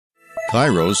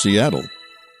Cairo, Seattle.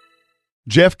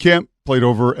 Jeff Kemp played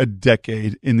over a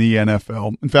decade in the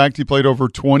NFL. In fact, he played over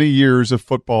 20 years of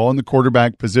football in the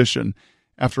quarterback position.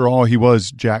 After all, he was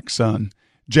Jack's son.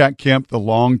 Jack Kemp, the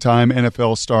longtime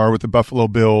NFL star with the Buffalo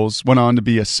Bills, went on to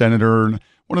be a senator and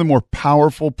one of the more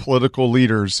powerful political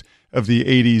leaders of the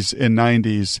 80s and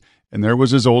 90s. And there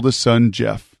was his oldest son,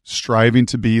 Jeff, striving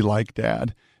to be like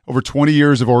Dad. Over 20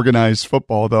 years of organized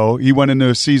football, though, he went into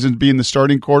a season being the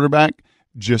starting quarterback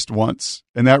just once.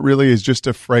 And that really is just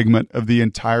a fragment of the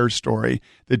entire story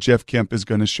that Jeff Kemp is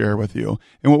going to share with you.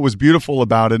 And what was beautiful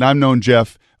about it, I've known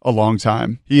Jeff a long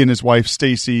time. He and his wife,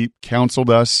 Stacy, counseled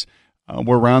us.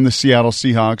 We're around the Seattle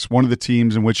Seahawks, one of the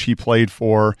teams in which he played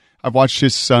for. I've watched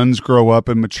his sons grow up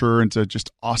and mature into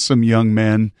just awesome young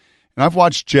men. And I've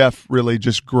watched Jeff really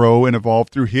just grow and evolve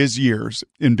through his years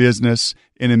in business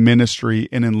and in ministry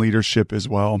and in leadership as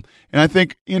well. And I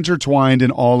think intertwined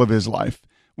in all of his life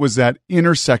was that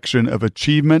intersection of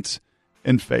achievement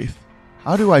and faith.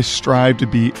 How do I strive to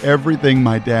be everything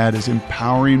my dad is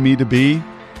empowering me to be,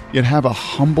 yet have a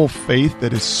humble faith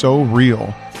that is so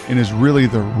real and is really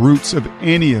the roots of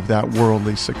any of that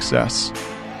worldly success?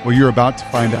 Well, you're about to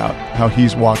find out how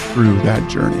he's walked through that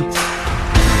journey.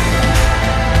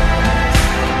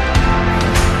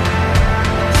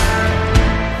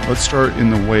 Let's start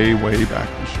in the way, way back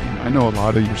machine. I know a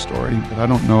lot of your story, but I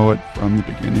don't know it from the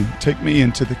beginning. Take me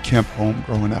into the Kemp home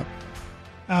growing up.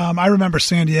 I remember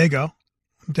San Diego.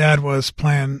 Dad was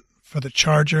playing for the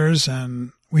Chargers,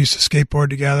 and we used to skateboard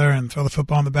together and throw the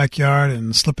football in the backyard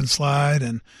and slip and slide.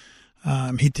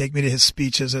 And he'd take me to his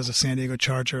speeches as a San Diego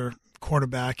Charger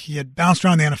quarterback. He had bounced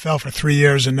around the NFL for 3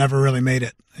 years and never really made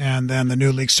it. And then the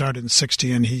new league started in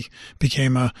 '60, and he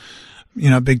became a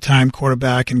big-time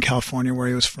quarterback in California where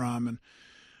he was from. And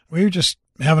we were just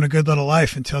having a good little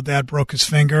life until Dad broke his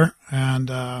finger, and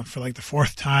for like the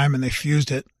fourth time, and they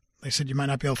fused it. They said, you might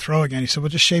not be able to throw again. He said, well,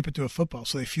 just shape it to a football.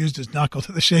 So they fused his knuckle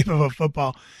to the shape of a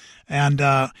football. And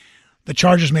the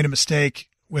Chargers made a mistake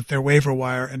with their waiver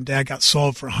wire, and Dad got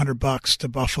sold for $100 to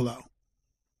Buffalo,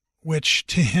 which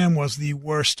to him was the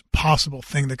worst possible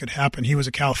thing that could happen. He was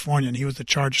a Californian. He was the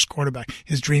Chargers quarterback.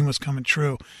 His dream was coming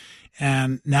true.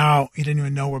 And now he didn't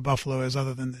even know where Buffalo is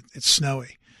other than it's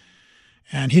snowy.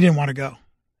 And he didn't want to go.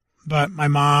 But my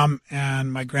mom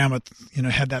and my grandma,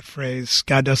 had that phrase,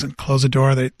 God doesn't close a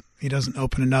door, that he doesn't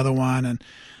open another one. And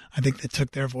I think they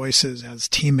took their voices as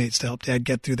teammates to help Dad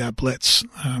get through that blitz.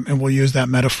 And we'll use that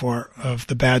metaphor of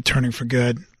the bad turning for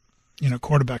good.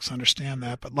 Quarterbacks understand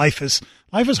that. But life is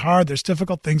hard. There's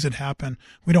difficult things that happen.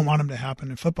 We don't want them to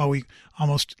happen. In football, we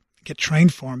almost get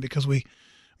trained for them because we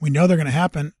know they're going to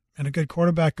happen. And a good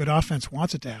quarterback, good offense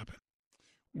wants it to happen.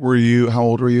 How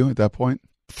old were you at that point?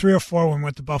 3 or 4 when we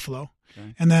went to Buffalo.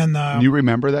 Okay. And then... Can you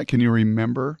remember that? Can you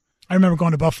remember? I remember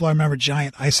going to Buffalo. I remember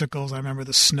giant icicles. I remember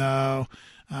the snow.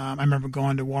 I remember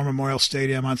going to War Memorial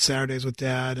Stadium on Saturdays with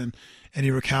Dad and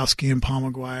Eddie Rakowski and Paul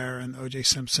McGuire and O.J.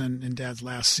 Simpson in Dad's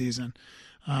last season.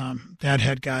 Dad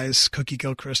had guys, Cookie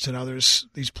Gilchrist and others,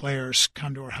 these players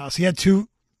come to our house. He had 2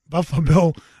 Buffalo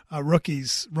Bill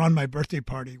rookies run my birthday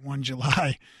party one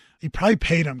July. He probably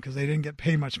paid them because they didn't get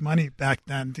paid much money back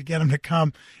then to get them to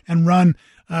come and run.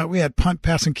 We had punt,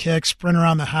 pass, and kick, sprint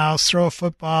around the house, throw a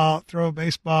football, throw a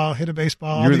baseball, hit a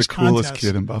baseball. You're the coolest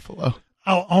kid in Buffalo.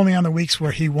 Oh, only on the weeks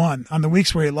where he won. On the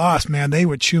weeks where he lost, man, they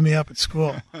would chew me up at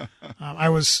school. I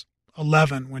was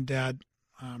 11 when Dad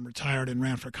retired and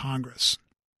ran for Congress.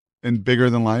 And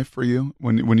bigger than life for you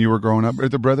when you were growing up? Are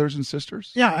there brothers and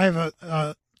sisters? Yeah, I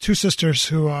have 2 sisters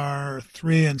who are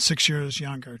 3 and 6 years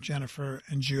younger, Jennifer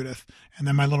and Judith. And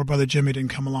then my little brother Jimmy didn't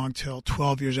come along till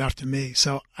 12 years after me.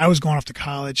 So I was going off to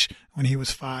college when he was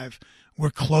 5.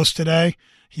 We're close today.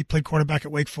 He played quarterback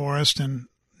at Wake Forest and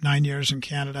 9 years in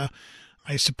Canada.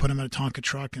 I used to put him in a Tonka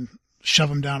truck and shove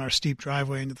him down our steep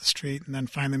driveway into the street. And then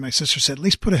finally my sister said, at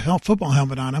least put a football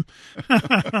helmet on him.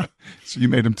 So you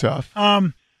made him tough.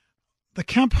 The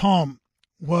Kemp home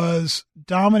was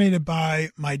dominated by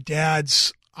my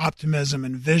dad's optimism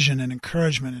and vision and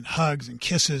encouragement and hugs and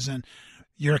kisses and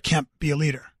you're a Kemp, be a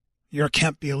leader. You're a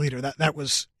Kemp, be a leader. That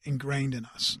was ingrained in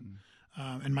us.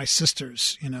 And my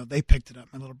sisters, they picked it up.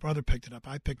 My little brother picked it up.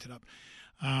 I picked it up.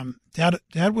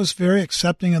 Dad was very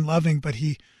accepting and loving, but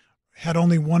he had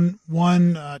only one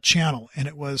channel, and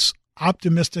it was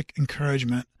optimistic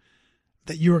encouragement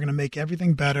that you were going to make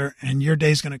everything better and your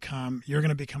day's going to come. You're going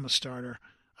to become a starter.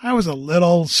 I was a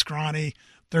little scrawny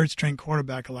third-string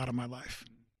quarterback a lot of my life.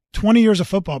 20 years of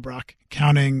football, Brock,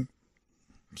 counting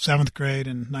 7th grade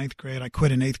and 9th grade. I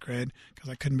quit in 8th grade because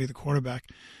I couldn't be the quarterback.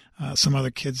 Some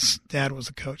other kids' dad was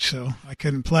a coach, so I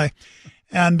couldn't play.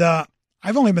 And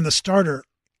I've only been the starter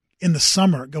in the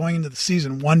summer going into the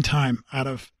season one time out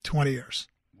of 20 years.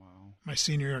 Wow. My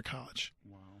senior year of college.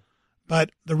 Wow.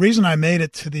 But the reason I made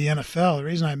it to the NFL, the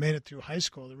reason I made it through high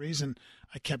school, the reason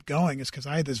I kept going is because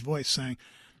I had this voice saying,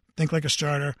 think like a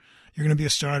starter. You're going to be a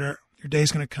starter. Your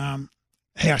day's going to come.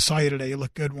 Hey, I saw you today. You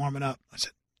look good warming up. I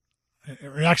said,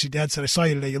 or actually, Dad said, I saw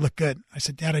you today. You look good. I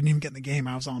said, Dad, I didn't even get in the game.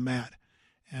 I was all mad.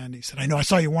 And he said, I know. I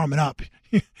saw you warming up.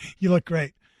 You look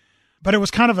great. But it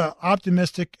was kind of an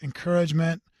optimistic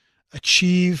encouragement.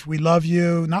 Achieve. We love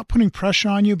you. Not putting pressure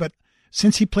on you. But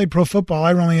since he played pro football,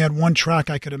 I only had one track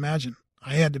I could imagine.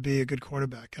 I had to be a good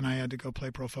quarterback, and I had to go play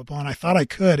pro football. And I thought I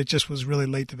could. It just was really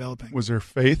late developing. Was there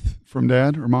faith from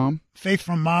Dad or Mom? Faith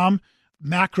from Mom.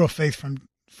 Macro faith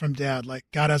from Dad. Like,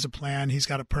 God has a plan. He's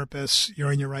got a purpose.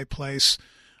 You're in your right place.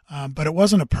 But it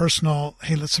wasn't a personal,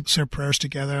 hey, let's say prayers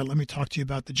together. Let me talk to you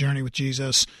about the journey with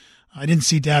Jesus. I didn't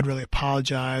see Dad really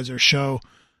apologize or show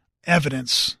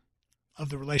evidence of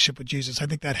the relationship with Jesus. I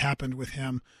think that happened with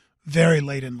him very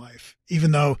late in life,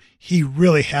 even though he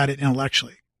really had it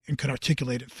intellectually and could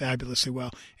articulate it fabulously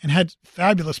well and had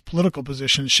fabulous political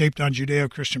positions shaped on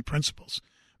Judeo-Christian principles.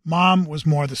 Mom was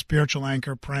more the spiritual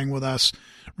anchor, praying with us,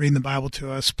 reading the Bible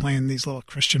to us, playing these little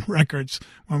Christian records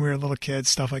when we were little kids,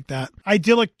 stuff like that.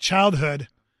 Idyllic childhood,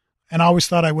 and I always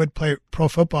thought I would play pro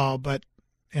football, but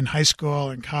in high school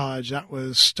and college, that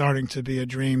was starting to be a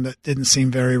dream that didn't seem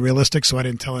very realistic, so I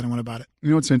didn't tell anyone about it. You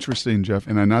know what's interesting, Jeff,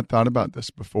 and I not thought about this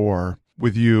before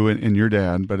with you and your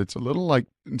dad, but it's a little like,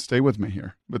 and stay with me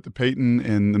here, but the Peyton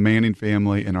and the Manning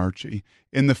family and Archie,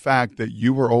 in the fact that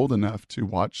you were old enough to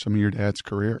watch some of your dad's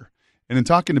career. And in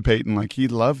talking to Peyton, like, he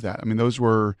loved that. I mean, those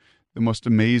were the most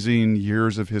amazing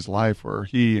years of his life where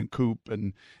he and Coop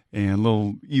and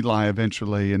little Eli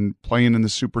eventually, and playing in the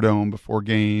Superdome before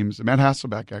games. Matt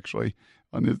Hasselbeck actually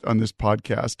on this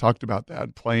podcast talked about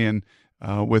that, playing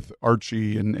with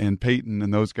Archie and Peyton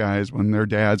and those guys when their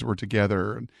dads were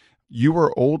together. And you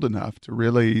were old enough to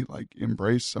really like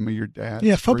embrace some of your dad's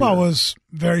Yeah, football career. was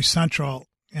very central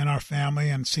in our family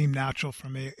and seemed natural for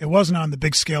me. It wasn't on the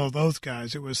big scale of those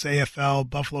guys. It was AFL,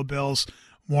 Buffalo Bills,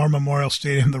 War Memorial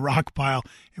Stadium, the Rock Pile.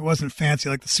 It wasn't fancy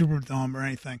like the Superdome or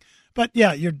anything. But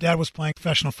yeah, your dad was playing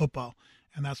professional football,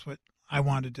 and that's what I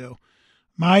wanted to do.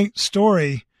 My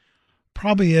story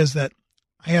probably is that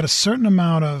I had a certain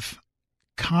amount of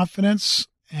confidence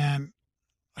and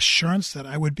assurance that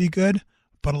I would be good,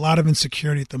 but a lot of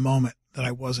insecurity at the moment that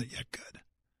I wasn't yet good.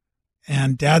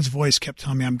 And Dad's voice kept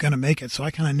telling me I'm going to make it, so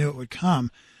I kind of knew it would come.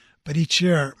 But each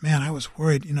year, man, I was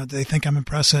worried, do they think I'm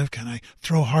impressive? Can I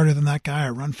throw harder than that guy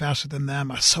or run faster than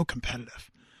them? I was so competitive.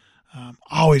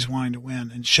 Always wanting to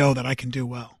win and show that I can do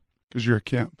well. Because you're a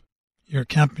Kemp. You're a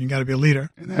Kemp and you got to be a leader.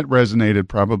 And that resonated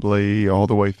probably all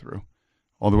the way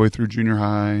through junior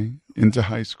high, into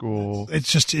high school.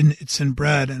 It's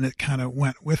inbred, and it kind of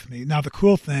went with me. Now, the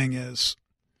cool thing is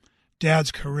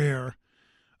Dad's career,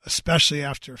 especially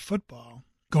after football,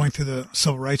 going through the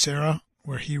civil rights era,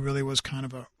 where he really was kind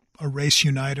of a race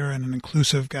uniter and an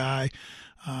inclusive guy,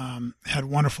 had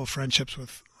wonderful friendships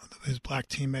with his black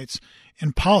teammates.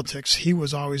 In politics, he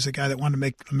was always the guy that wanted to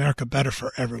make America better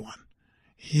for everyone.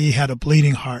 He had a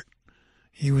bleeding heart.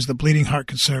 He was the bleeding heart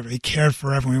conservative. He cared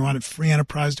for everyone. He wanted free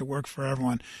enterprise to work for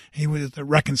everyone. He was the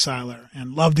reconciler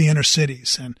and loved the inner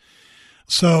cities. And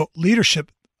so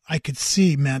leadership, I could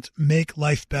see, meant make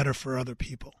life better for other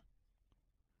people.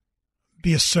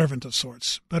 Be a servant of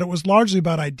sorts. But it was largely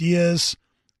about ideas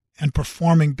and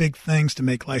performing big things to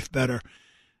make life better.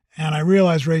 And I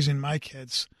realized raising my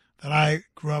kids that I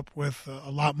grew up with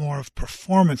a lot more of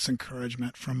performance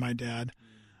encouragement from my dad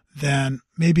than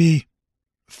maybe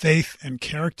faith and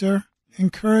character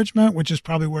encouragement, which is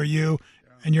probably where you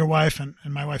and your wife and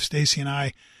my wife Stacy and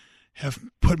I have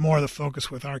put more of the focus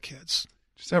with our kids.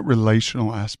 Just that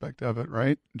relational aspect of it,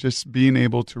 right? Just being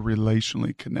able to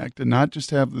relationally connect and not just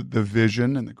have the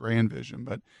vision and the grand vision,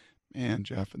 but man,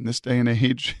 Jeff, in this day and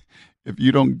age, if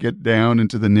you don't get down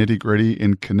into the nitty gritty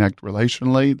and connect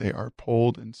relationally, they are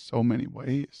pulled in so many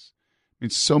ways. I mean,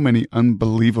 so many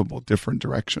unbelievable different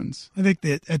directions. I think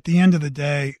that at the end of the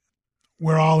day,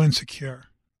 we're all insecure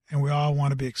and we all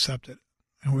want to be accepted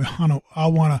and we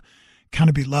all want to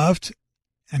kind of be loved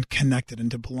and connected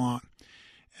and to belong.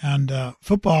 And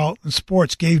football and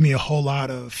sports gave me a whole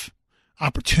lot of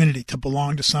opportunity to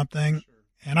belong to something.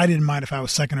 And I didn't mind if I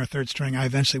was second or third string. I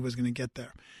eventually was going to get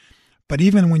there. But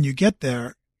even when you get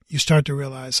there, you start to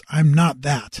realize I'm not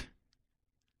that.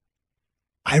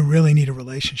 I really need a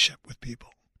relationship with people.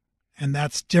 And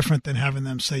that's different than having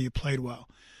them say you played well.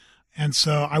 And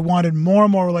so I wanted more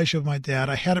and more relationship with my dad.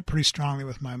 I had it pretty strongly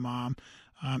with my mom.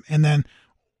 And then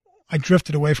I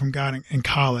drifted away from God in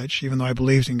college, even though I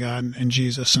believed in God and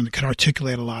Jesus and could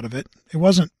articulate a lot of it. It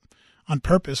wasn't on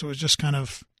purpose. It was just kind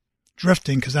of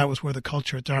drifting because that was where the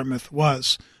culture at Dartmouth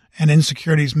was. And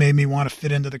insecurities made me want to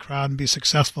fit into the crowd and be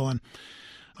successful. And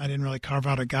I didn't really carve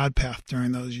out a God path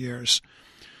during those years.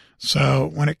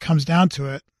 So when it comes down to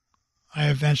it, I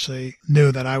eventually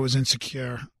knew that I was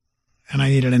insecure and I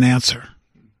needed an answer.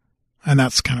 And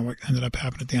that's kind of what ended up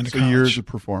happening at the end of college. So years of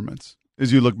performance.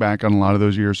 As you look back on a lot of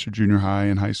those years through junior high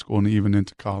and high school and even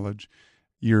into college,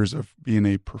 years of being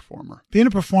a performer. Being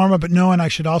a performer, but knowing I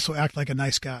should also act like a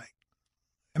nice guy.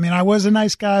 I mean, I was a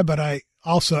nice guy, but I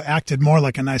also acted more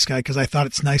like a nice guy because I thought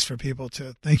it's nice for people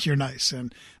to think you're nice.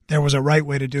 And there was a right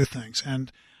way to do things.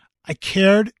 And I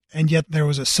cared, and yet there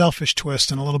was a selfish twist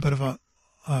and a little bit of a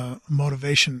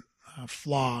motivation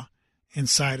flaw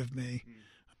inside of me.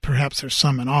 Perhaps there's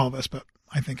some in all of us, but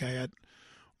I think I had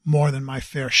more than my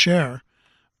fair share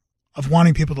of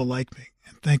wanting people to like me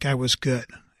and think I was good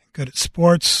at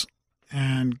sports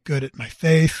and good at my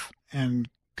faith and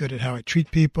good at how I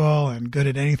treat people and good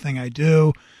at anything I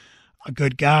do, a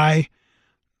good guy.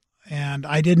 And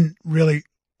I didn't really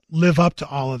live up to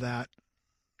all of that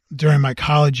during my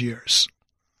college years.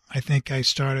 I think I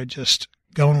started just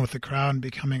going with the crowd and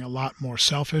becoming a lot more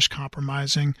selfish,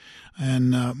 compromising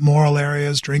in moral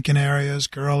areas, drinking areas,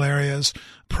 girl areas,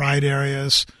 pride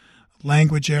areas,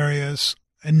 language areas,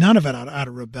 and none of it out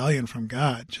of rebellion from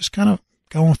God, just kind of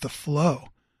going with the flow.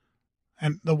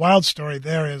 And the wild story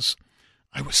there is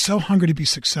I was so hungry to be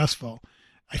successful.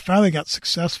 I finally got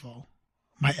successful.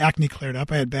 My acne cleared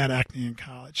up. I had bad acne in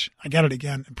college. I got it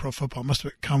again in pro football. It must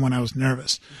have come when I was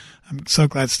nervous. I'm so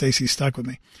glad Stacy stuck with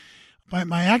me. But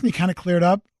my acne kind of cleared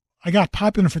up. I got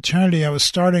popular in fraternity. I was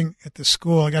starting at the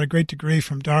school. I got a great degree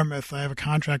from Dartmouth. I have a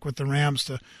contract with the Rams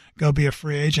to go be a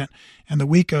free agent. And the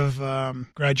week of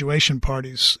graduation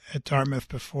parties at Dartmouth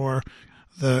before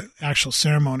the actual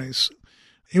ceremonies,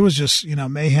 it was just,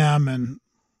 mayhem and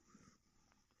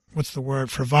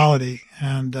frivolity.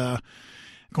 And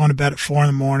going to bed at 4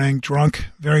 a.m, drunk,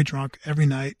 very drunk every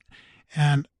night.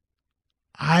 And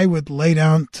I would lay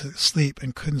down to sleep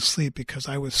and couldn't sleep because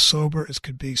I was sober as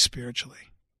could be spiritually.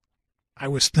 I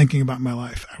was thinking about my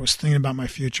life. I was thinking about my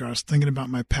future. I was thinking about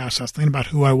my past. I was thinking about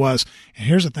who I was. And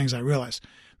here's the things I realized.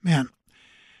 Man,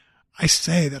 I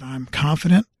say that I'm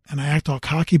confident and I act all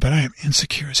cocky, but I am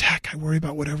insecure as heck. I worry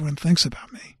about what everyone thinks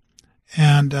about me.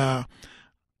 And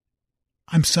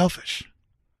I'm selfish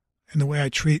in the way I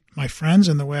treat my friends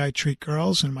and the way I treat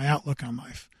girls and my outlook on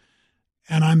life.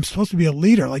 And I'm supposed to be a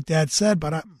leader, like Dad said,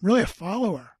 but I'm really a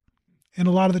follower in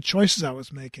a lot of the choices I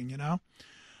was making,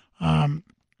 And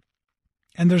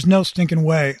there's no stinking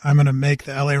way I'm going to make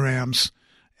the LA Rams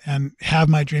and have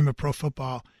my dream of pro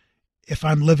football if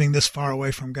I'm living this far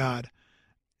away from God.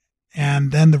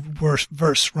 And then the worst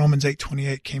verse, Romans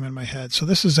 8:28, came in my head. So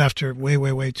this is after way,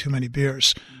 way, way too many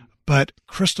beers, but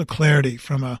crystal clarity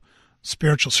from a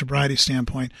spiritual sobriety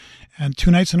standpoint. And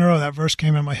 2 nights in a row, that verse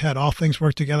came in my head. All things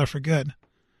work together for good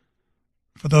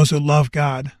for those who love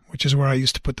God, which is where I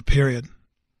used to put the period.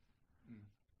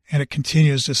 And it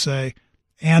continues to say,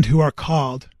 and who are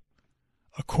called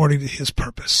according to his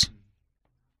purpose.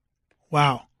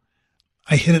 Wow.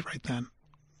 I hit it right then.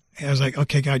 I was like,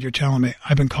 okay, God, you're telling me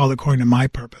I've been called according to my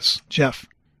purpose, Jeff,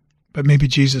 but maybe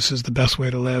Jesus is the best way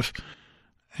to live.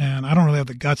 And I don't really have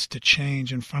the guts to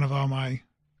change in front of all my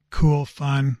cool,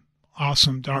 fun,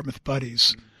 awesome Dartmouth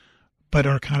buddies, but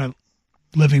are kind of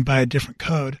living by a different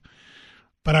code.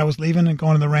 But I was leaving and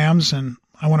going to the Rams, and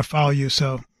I want to follow you,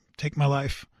 so take my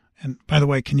life. And by the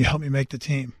way, can you help me make the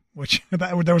team? Which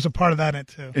there was a part of that in it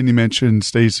too. And you mentioned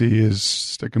Stacy is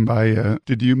sticking by you.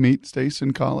 Did you meet Stacy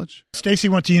in college? Stacy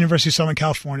went to University of Southern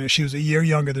California. She was a year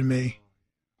younger than me.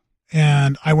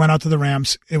 And I went out to the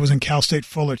Rams. It was in Cal State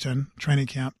Fullerton training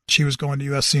camp. She was going to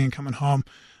USC and coming home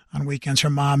on weekends. Her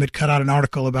mom had cut out an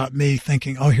article about me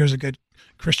thinking, oh, here's a good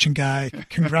Christian guy,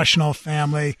 congressional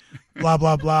family, blah,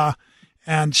 blah, blah.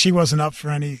 And she wasn't up for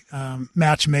any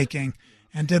matchmaking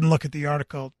and didn't look at the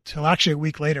article till actually a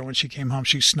week later when she came home.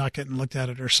 She snuck it and looked at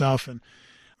it herself. And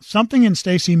something in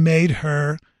Stacy made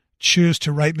her choose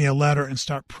to write me a letter and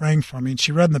start praying for me. And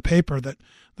she read in the paper that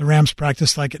the Rams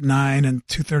practiced like at 9 and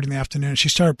 2:30 in the afternoon. She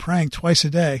started praying twice a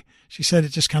day. She said it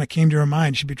just kind of came to her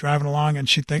mind. She'd be driving along and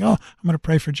she'd think, oh, I'm going to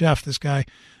pray for Jeff, this guy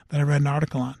that I read an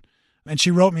article on. And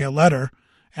she wrote me a letter,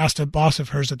 asked a boss of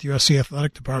hers at the USC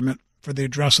athletic department for the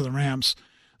address of the Rams,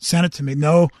 sent it to me.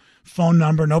 No phone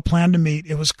number, no plan to meet.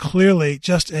 It was clearly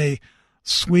just a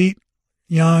sweet,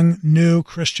 young, new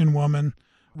Christian woman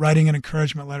writing an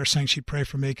encouragement letter saying she'd pray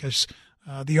for me because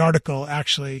the article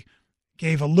actually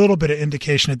gave a little bit of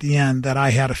indication at the end that I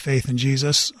had a faith in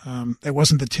Jesus. It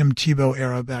wasn't the Tim Tebow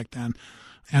era back then.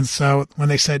 And so when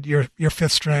they said, you're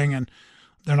fifth string and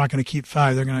they're not going to keep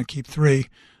 5, they're going to keep 3,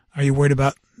 are you worried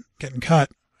about getting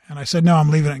cut? And I said, no, I'm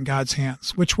leaving it in God's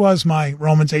hands, which was my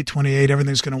Romans 8:28.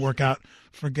 Everything's going to work out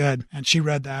for good. And she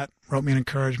read that, wrote me an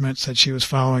encouragement, said she was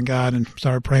following God, and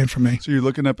started praying for me. So you're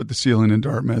looking up at the ceiling in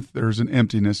Dartmouth. There's an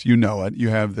emptiness. You know it. You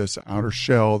have this outer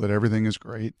shell that everything is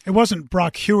great. It wasn't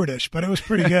Brock Hewartish, but it was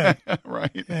pretty good.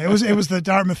 Right. Yeah, it was the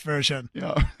Dartmouth version,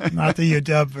 not the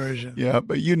UW version. Yeah,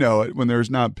 but you know it when there's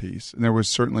not peace. And there was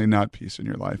certainly not peace in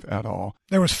your life at all.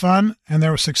 There was fun, and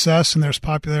there was success, and there was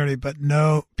popularity, but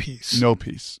no peace. No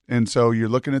peace. And so you're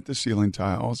looking at the ceiling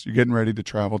tiles. You're getting ready to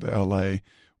travel to L.A.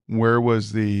 Where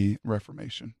was the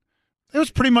Reformation? It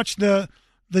was pretty much the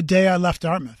day I left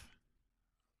Dartmouth,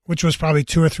 which was probably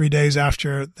 2 or 3 days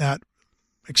after that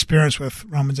experience with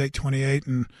Romans 8:28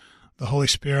 and the Holy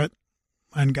Spirit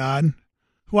and God,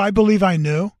 who I believe I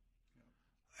knew.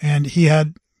 And he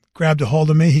had grabbed a hold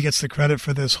of me. He gets the credit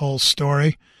for this whole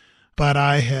story. But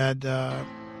I had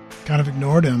kind of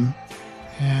ignored him,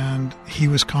 and he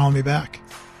was calling me back.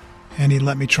 And he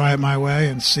let me try it my way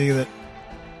and see that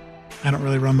I don't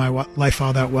really run my life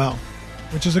all that well,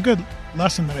 which is a good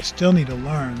lesson that I still need to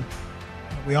learn.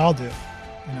 We all do,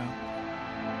 you know.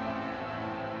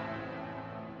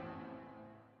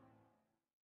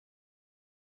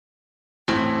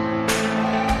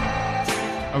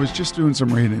 I was just doing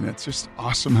some reading. It's just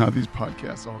awesome how these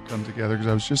podcasts all come together, because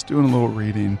I was just doing a little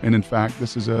reading. And in fact,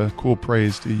 this is a cool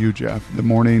praise to you, Jeff. The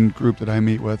morning group that I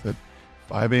meet with at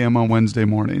 5 a.m. on Wednesday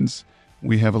mornings,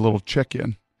 we have a little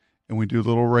check-in and we do a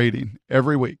little rating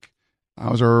every week.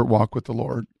 How's our walk with the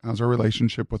Lord? How's our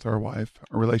relationship with our wife,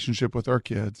 our relationship with our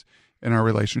kids, and our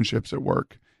relationships at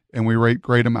work? And we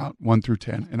grade them out 1 through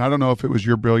 10. And I don't know if it was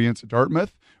your brilliance at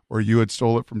Dartmouth or you had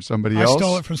stole it from somebody else. I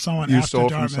stole it from someone You after stole it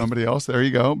Dartmouth. from somebody else. There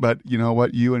you go. But you know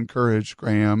what? You encouraged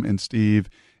Graham and Steve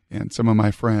and some of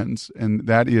my friends, and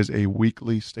that is a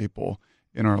weekly staple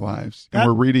in our lives. And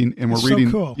we're reading.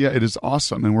 So cool. Yeah, it is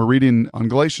awesome. And we're reading on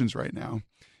Galatians right now.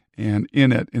 And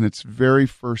in its very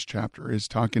first chapter is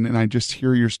talking, and I just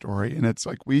hear your story, and it's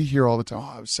like we hear all the time,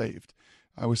 oh, I was saved.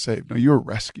 I was saved. No, you were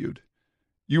rescued.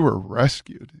 You were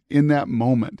rescued in that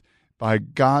moment by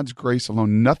God's grace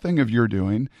alone. Nothing of your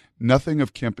doing, nothing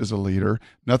of Kemp as a leader,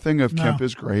 nothing of Kemp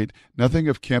is great, nothing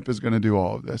of Kemp is going to do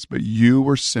all of this, but you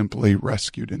were simply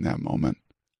rescued in that moment.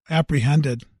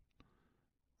 Apprehended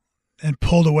and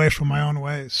pulled away from my own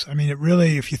ways. I mean, it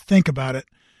really, if you think about it,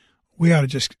 we ought to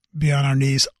just be on our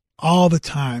knees all the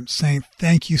time saying,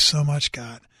 thank you so much,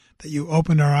 God, that you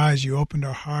opened our eyes, you opened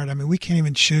our heart. I mean, we can't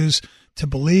even choose to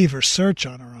believe or search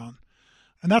on our own.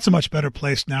 And that's a much better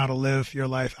place now to live your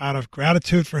life out of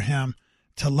gratitude for him,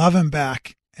 to love him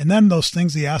back. And then those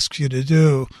things he asks you to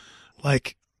do,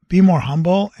 like be more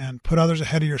humble and put others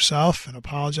ahead of yourself and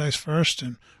apologize first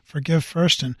and forgive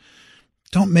first and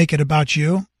don't make it about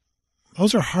you.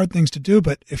 Those are hard things to do,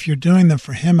 but if you're doing them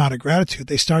for him out of gratitude,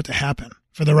 they start to happen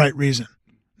for the right reason,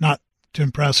 not to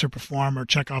impress or perform or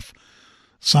check off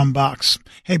some box.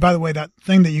 Hey, by the way, that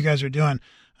thing that you guys are doing,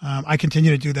 I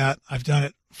continue to do that. I've done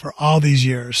it for all these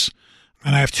years,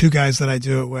 and I have 2 guys that I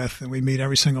do it with, and we meet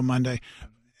every single Monday.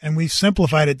 And we've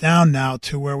simplified it down now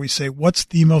to where we say, what's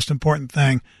the most important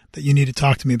thing that you need to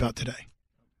talk to me about today?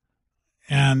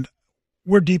 And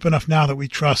we're deep enough now that we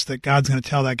trust that God's going to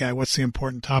tell that guy what's the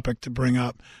important topic to bring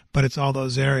up, but it's all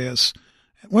those areas.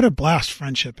 What a blast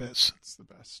friendship is. It's the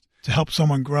best. To help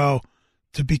someone grow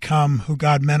to become who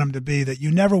God meant them to be that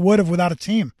you never would have without a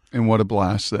team. And what a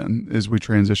blast then as we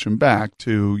transition back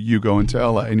to you going to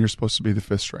LA and you're supposed to be the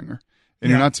 5th stringer. And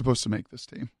you're not supposed to make this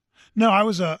team. No, I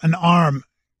was an arm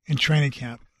in training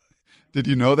camp. Did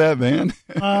you know that then?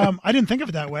 I didn't think of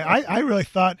it that way. I really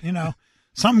thought,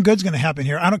 something good's going to happen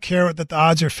here. I don't care that the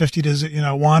odds are 50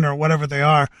 to 1 or whatever they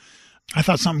are. I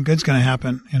thought something good's going to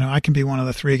happen. I can be one of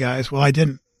the 3 guys. Well, I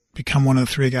didn't become one of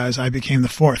the 3 guys. I became the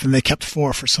 4th, and they kept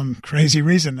 4 for some crazy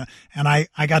reason. And I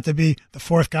got to be the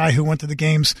 4th guy who went to the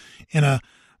games in a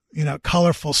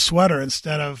colorful sweater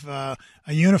instead of a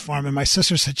uniform. And my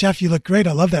sister said, Jeff, you look great.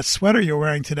 I love that sweater you're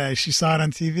wearing today. She saw it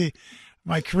on TV.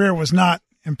 My career was not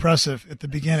impressive at the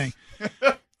beginning.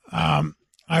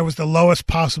 I was the lowest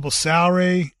possible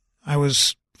salary. I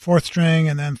was 4th string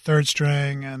and then 3rd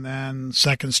string and then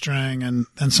 2nd string. And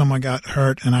then someone got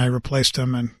hurt and I replaced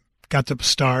him and got to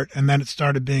start. And then it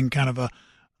started being kind of a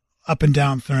up and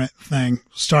down thing.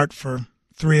 Start for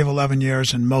 3 of 11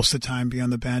 years and most of the time be on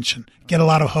the bench and get a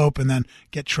lot of hope and then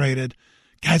get traded.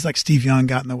 Guys like Steve Young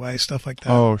got in the way, stuff like that.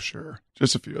 Oh, sure.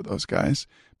 Just a few of those guys.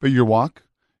 But your walk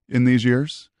in these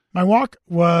years? My walk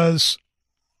was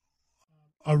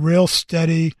a real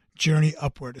steady journey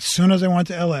upward. As soon as I went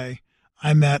to L.A.,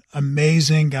 I met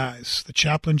amazing guys. The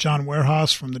chaplain, John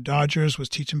Warehouse from the Dodgers, was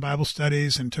teaching Bible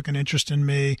studies and took an interest in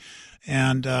me.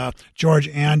 And George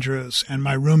Andrews and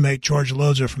my roommate, George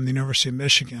Lozer from the University of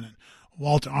Michigan, and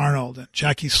Walt Arnold and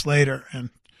Jackie Slater, and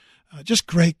just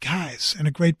great guys and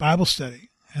a great Bible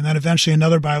study. And then eventually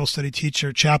another Bible study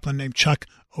teacher, chaplain named Chuck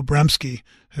Obremski,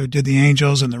 who did the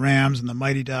Angels and the Rams and the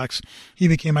Mighty Ducks. He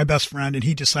became my best friend, and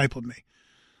he discipled me.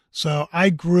 So I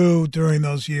grew during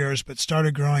those years, but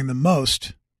started growing the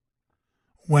most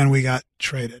when we got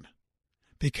traded.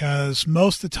 Because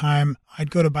most of the time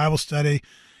I'd go to Bible study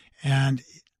and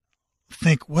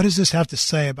think, what does this have to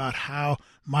say about how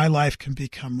my life can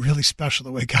become really special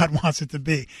the way God wants it to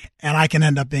be? And I can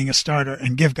end up being a starter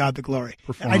and give God the glory.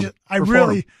 I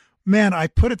really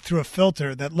put it through a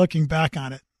filter that, looking back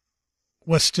on it,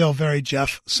 was still very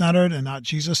Jeff-centered and not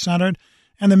Jesus-centered.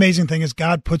 And the amazing thing is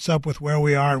God puts up with where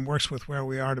we are and works with where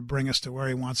we are to bring us to where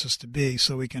he wants us to be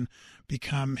so we can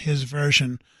become his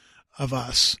version of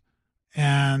us.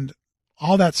 And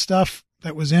all that stuff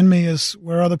that was in me is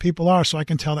where other people are, so I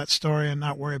can tell that story and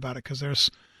not worry about it, because there's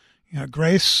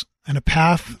grace and a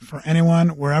path for anyone,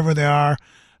 wherever they are,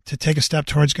 to take a step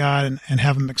towards God and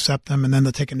have him accept them, and then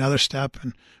they'll take another step,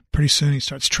 and pretty soon he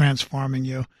starts transforming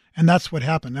you. And that's what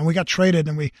happened. And we got traded,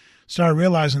 and we started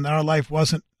realizing that our life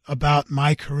wasn't about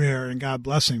my career and God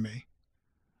blessing me.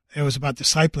 It was about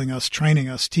discipling us, training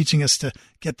us, teaching us to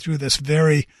get through this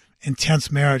very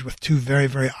intense marriage with two very,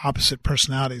 very opposite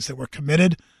personalities that were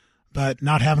committed, but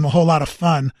not having a whole lot of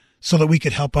fun, so that we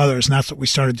could help others. And that's what we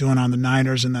started doing on the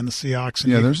Niners and then the Seahawks.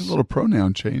 And there's a little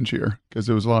pronoun change here, because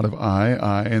there was a lot of I,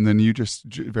 and then you just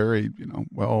very,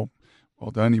 well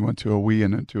done. You went to a we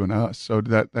and to an us. So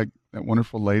that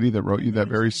wonderful lady that wrote you that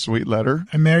very sweet letter.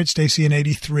 I married Stacy in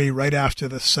 '83, right after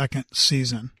the second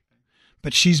season,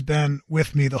 but she's been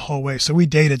with me the whole way. So we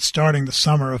dated starting the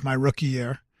summer of my rookie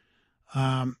year.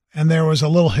 And there was a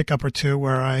little hiccup or two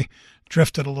where I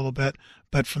drifted a little bit,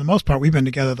 but for the most part, we've been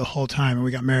together the whole time, and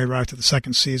we got married right after the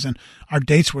second season. Our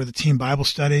dates were the team Bible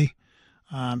study.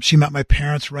 She met my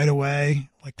parents right away,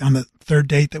 like on the third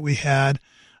date that we had,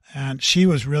 and she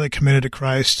was really committed to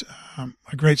Christ,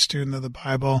 a great student of the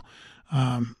Bible,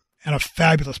 and a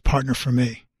fabulous partner for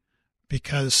me,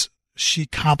 because she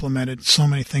complemented so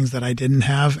many things that I didn't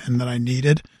have and that I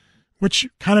needed, which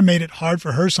kind of made it hard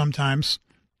for her sometimes,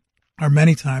 or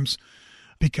many times,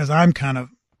 because I'm kind of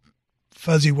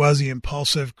fuzzy-wuzzy,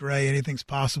 impulsive, gray, anything's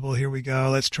possible, here we go,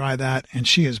 let's try that. And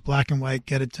she is black and white,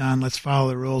 get it done, let's follow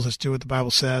the rules, let's do what the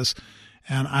Bible says.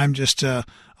 And I'm just a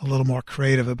little more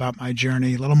creative about my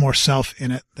journey, a little more self in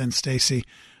it than Stacy.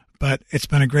 But it's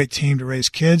been a great team to raise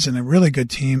kids, and a really good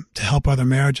team to help other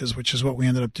marriages, which is what we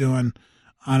ended up doing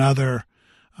on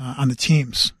the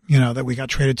teams, that we got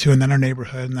traded to, and then our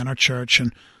neighborhood, and then our church,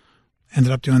 and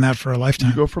ended up doing that for a lifetime.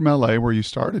 You go from L.A., where you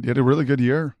started. You had a really good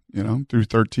year, threw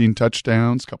 13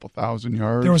 touchdowns, a couple thousand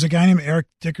yards. There was a guy named Eric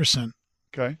Dickerson.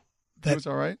 Okay. That was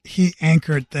all right. He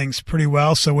anchored things pretty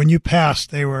well. So when you passed,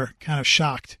 they were kind of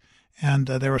shocked, and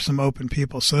there were some open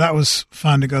people. So that was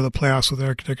fun to go to the playoffs with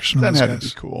Eric Dickerson. That had to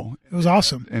be cool. It was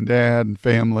awesome. And Dad and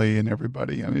family and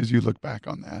everybody. As you look back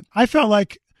on that. I felt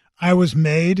like I was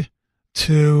made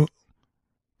to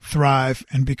thrive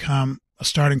and become a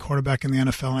starting quarterback in the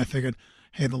NFL, and I figured,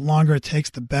 hey, the longer it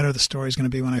takes, the better the story is going to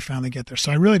be when I finally get there.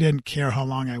 So I really didn't care how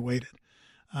long I waited.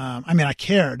 I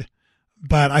cared,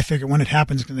 but I figured when it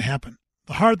happens, it's going to happen.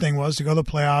 The hard thing was to go to the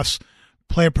playoffs,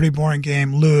 play a pretty boring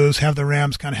game, lose, have the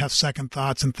Rams kind of have second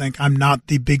thoughts and think, I'm not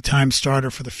the big-time starter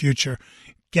for the future.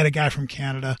 Get a guy from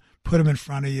Canada, put him in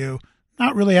front of you,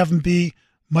 not really have him be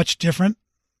much different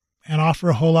and offer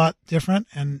a whole lot different,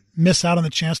 and miss out on the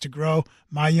chance to grow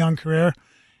my young career.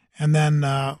 And then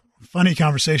funny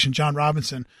conversation, John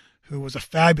Robinson, who was a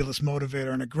fabulous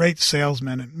motivator and a great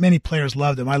salesman, and many players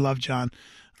loved him. I love John.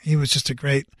 He was just a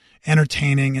great,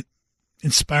 entertaining,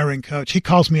 inspiring coach. He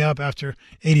calls me up after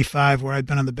 85, where I'd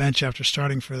been on the bench after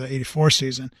starting for the 84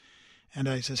 season. And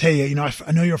he says, hey,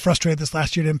 I know you were frustrated this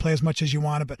last year, didn't play as much as you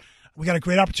wanted, but we got a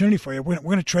great opportunity for you. We're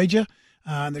going to trade you.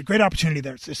 And there's a great opportunity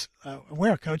there. It's just,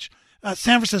 where, Coach?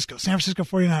 San Francisco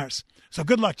 49ers. So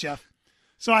good luck, Jeff.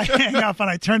 So I hang up and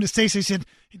I turned to Stacy. He said,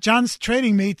 John's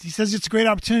trading me. He says it's a great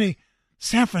opportunity.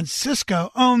 San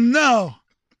Francisco. Oh, no.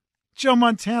 Joe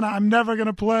Montana, I'm never going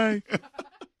to play.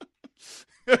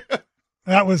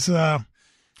 That was a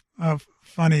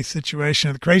funny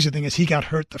situation. The crazy thing is he got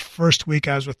hurt the first week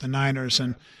I was with the Niners,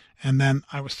 and then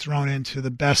I was thrown into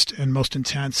the best and most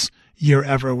intense year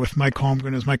ever with Mike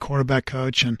Holmgren as my quarterback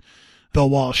coach and Bill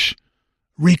Walsh,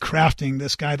 recrafting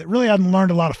this guy that really hadn't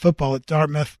learned a lot of football at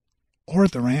Dartmouth or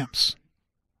at the Rams.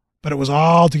 but it was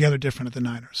altogether different at the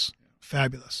Niners.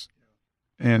 Fabulous.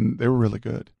 And they were really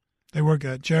good. They were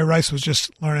good. Jerry Rice was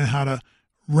just learning how to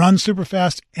run super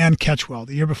fast and catch well.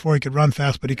 The year before, he could run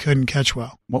fast, but he couldn't catch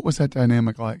well. What was that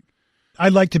dynamic like? I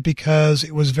liked it because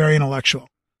it was very intellectual,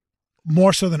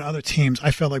 more so than other teams.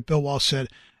 I felt like Bill Walsh said,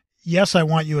 yes, I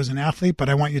want you as an athlete, but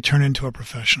I want you to turn into a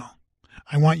professional.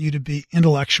 I want you to be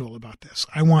intellectual about this.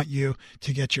 I want you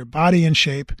to get your body in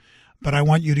shape, but I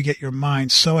want you to get your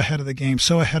mind so ahead of the game,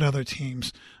 so ahead of other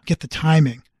teams, get the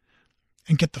timing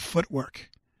and get the footwork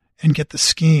and get the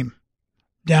scheme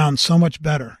down so much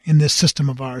better in this system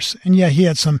of ours. And yeah, he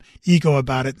had some ego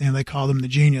about it, and they called him the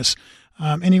genius.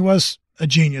 And he was a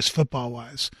genius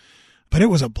football-wise. But it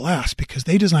was a blast because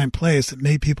they designed plays that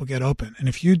made people get open. And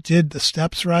if you did the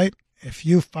steps right, if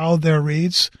you followed their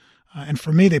reads, and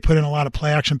for me, they put in a lot of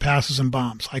play-action passes and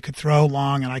bombs. I could throw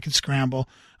long and I could scramble.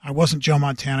 I wasn't Joe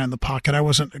Montana in the pocket. I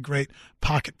wasn't a great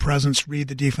pocket presence, read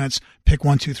the defense, pick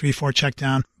 1, 2, 3, 4, check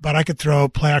down. But I could throw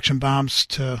play-action bombs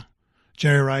to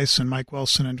Jerry Rice and Mike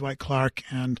Wilson and Dwight Clark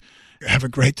and have a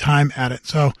great time at it.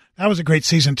 So that was a great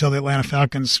season until the Atlanta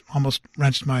Falcons almost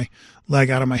wrenched my leg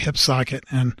out of my hip socket.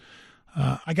 And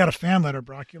I got a fan letter,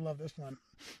 Brock. You love this one.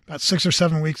 About 6 or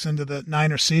 7 weeks into the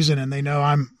Niner season, and they know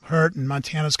I'm hurt and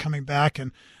Montana's coming back.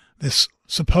 And this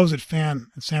supposed fan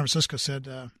in San Francisco said,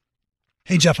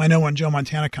 hey, Jeff, I know when Joe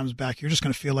Montana comes back, you're just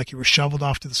going to feel like you were shoveled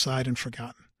off to the side and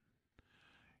forgotten.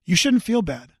 You shouldn't feel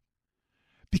bad,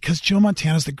 because Joe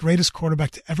Montana is the greatest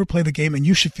quarterback to ever play the game, and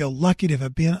you should feel lucky to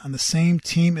have been on the same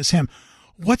team as him.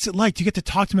 What's it like? Do you get to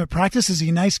talk to him at practice? Is he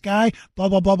a nice guy? Blah,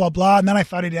 blah, blah, blah, blah. And then I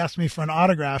thought he'd ask me for an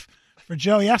autograph for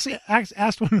Joe. He actually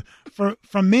asked one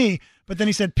from me, but then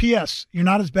he said, P.S., you're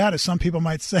not as bad as some people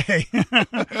might say.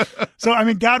 So, I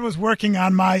mean, God was working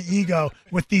on my ego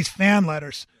with these fan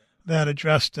letters that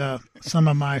addressed some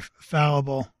of my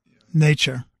fallible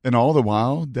nature. And all the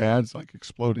while, Dad's like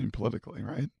exploding politically,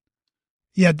 right?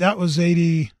 Yeah, that was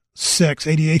 86.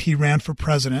 88, he ran for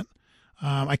president.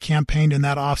 I campaigned in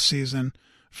that off season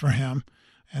for him.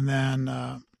 And then,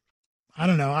 I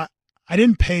don't know, I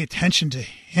didn't pay attention to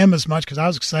him as much because I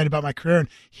was excited about my career and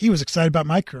he was excited about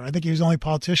my career. I think he was the only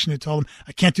politician who told him,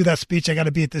 I can't do that speech. I got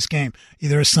to be at this game.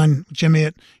 Either his son, Jimmy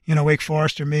at, Wake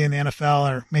Forest, or me in the NFL,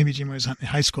 or maybe Jimmy was in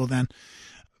high school then.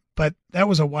 But that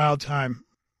was a wild time.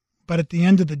 But at the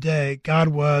end of the day, God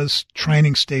was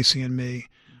training Stacy and me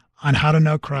on how to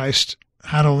know Christ,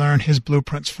 how to learn his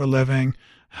blueprints for living,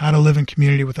 how to live in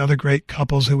community with other great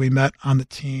couples who we met on the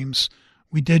teams.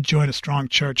 We did join a strong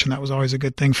church, and that was always a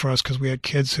good thing for us because we had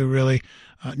kids who really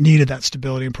needed that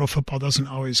stability, and pro football doesn't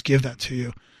always give that to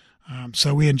you.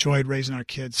 So we enjoyed raising our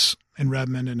kids in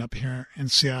Redmond and up here in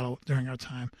Seattle during our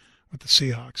time with the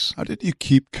Seahawks. How did you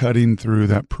keep cutting through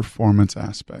that performance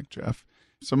aspect, Jeff?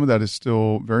 Some of that is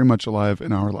still very much alive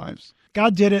in our lives.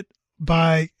 God did it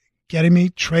by getting me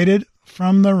traded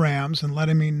from the Rams and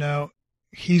letting me know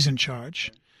he's in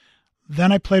charge.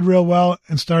 Then I played real well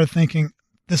and started thinking,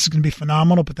 this is going to be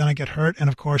phenomenal, but then I get hurt. And,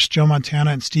 of course, Joe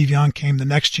Montana and Steve Young came the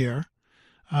next year.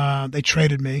 They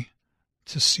traded me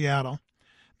to Seattle.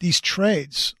 These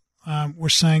trades were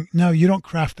saying, no, you don't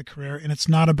craft the career, and it's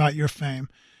not about your fame.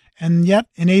 And yet,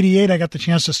 in 88, I got the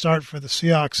chance to start for the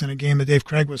Seahawks in a game that Dave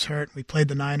Craig was hurt. We played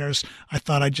the Niners. I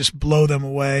thought I'd just blow them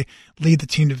away, lead the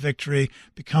team to victory,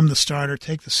 become the starter,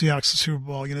 take the Seahawks to the Super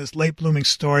Bowl. This late blooming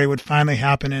story would finally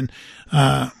happen in,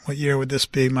 what year would this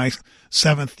be? My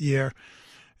 7th year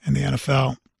in the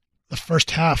NFL. The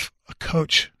first half, a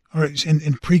coach, or in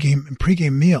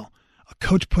pregame meal, a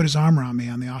coach put his arm around me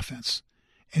on the offense.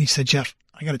 And he said, Jeff,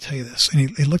 I got to tell you this.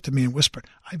 And he looked at me and whispered,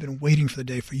 I've been waiting for the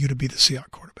day for you to be the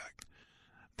Seahawks quarterback.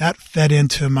 That fed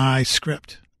into my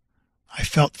script. I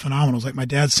felt phenomenal. It was like my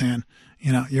dad saying,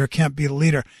 you can't be the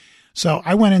leader. So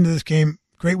I went into this game,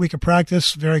 great week of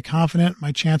practice, very confident.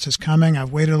 My chance is coming.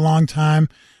 I've waited a long time.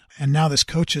 And now this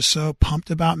coach is so pumped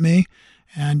about me.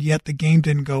 And yet the game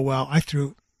didn't go well. I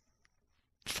threw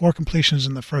 4 completions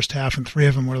in the first half, and 3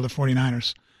 of them were to the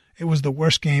 49ers. It was the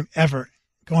worst game ever.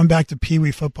 Going back to Pee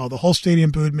Wee football, the whole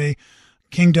stadium booed me.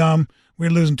 Kingdom, we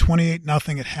were losing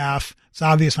 28-0 at half. It's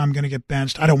obvious I'm going to get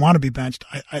benched. I don't want to be benched.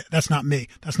 That's not me.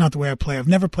 That's not the way I play. I've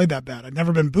never played that bad. I've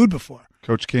never been booed before.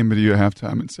 Coach came to you at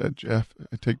halftime and said, Jeff,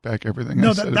 I take back everything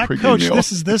I said. No, that coach,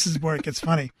 this is where it gets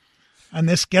funny. And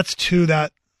this gets to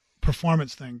that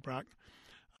performance thing, Brock.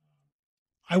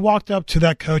 I walked up to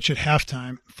that coach at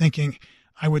halftime thinking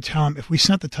I would tell him, if we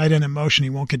sent the tight end in motion, he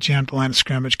won't get jammed at the line of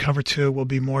scrimmage. Cover 2 will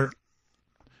be more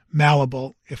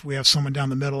malleable if we have someone down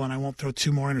the middle, and I won't throw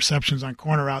 2 more interceptions on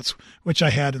corner routes, which I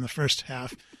had in the first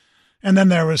half. And then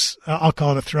there was, I'll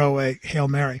call it a throwaway Hail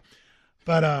Mary.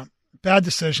 But bad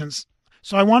decisions.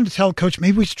 So I wanted to tell Coach,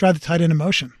 maybe we should try the tight end in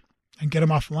motion. and get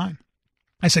him off the line.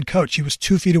 I said, Coach, he was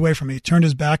 2 feet away from me. He turned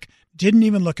his back, didn't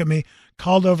even look at me,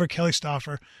 called over Kelly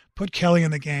Stauffer, put Kelly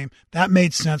in the game. That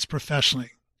made sense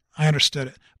professionally. I understood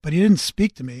it. But he didn't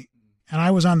speak to me. And I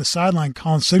was on the sideline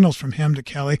calling signals from him to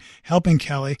Kelly, helping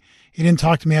Kelly. He didn't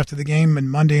talk to me after the game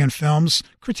and Monday in films,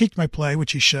 critiqued my play,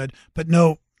 which he should, but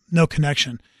no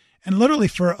connection. And literally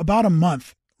for about a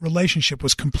month, relationship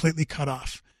was completely cut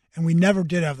off. And we never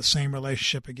did have the same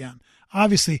relationship again.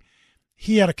 Obviously,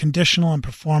 he had a conditional and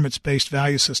performance-based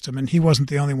value system, and he wasn't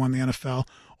the only one in the NFL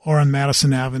or on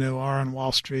Madison Avenue or on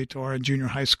Wall Street or in junior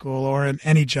high school or in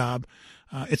any job.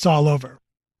 It's all over.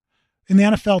 In the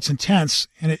NFL, it's intense,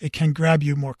 and it can grab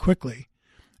you more quickly.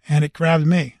 And it grabbed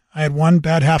me. I had one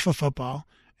bad half of football,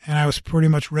 and I was pretty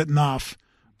much written off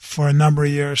for a number of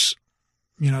years,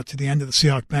 to the end of the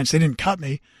Seahawks bench. They didn't cut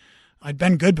me. I'd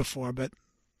been good before, but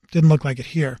didn't look like it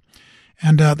here.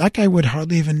 And that guy would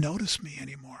hardly even notice me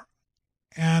anymore.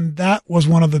 And that was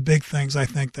one of the big things I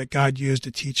think that God used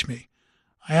to teach me.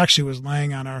 I actually was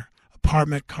laying on our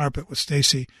apartment carpet with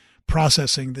Stacy,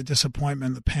 processing the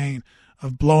disappointment, the pain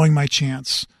of blowing my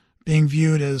chance, being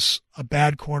viewed as a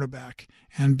bad quarterback,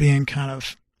 and being kind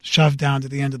of shoved down to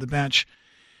the end of the bench.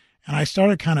 And I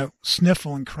started kind of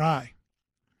sniffle and cry.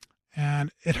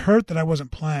 And it hurt that I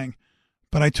wasn't playing.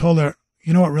 But I told her,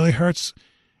 you know what really hurts?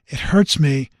 It hurts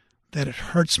me that it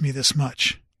hurts me this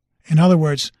much. In other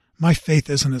words, my faith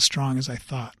isn't as strong as I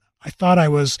thought. I thought I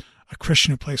was a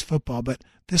Christian who plays football, but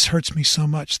this hurts me so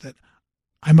much that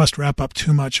I must wrap up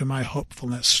too much of my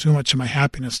hopefulness, too much of my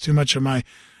happiness, too much of my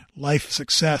life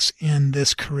success in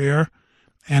this career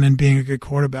and in being a good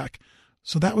quarterback.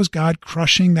 So that was God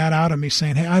crushing that out of me,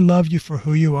 saying, hey, I love you for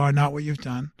who you are, not what you've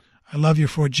done. I love you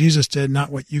for what Jesus did,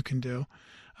 not what you can do.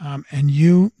 And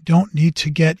you don't need to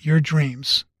get your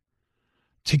dreams,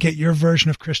 to get your version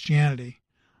of Christianity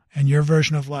and your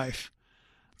version of life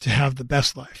to have the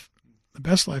best life. The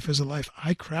best life is a life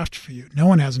I craft for you. No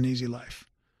one has an easy life.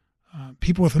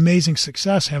 People with amazing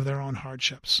success have their own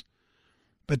hardships.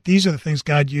 But these are the things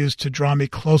God used to draw me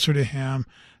closer to him,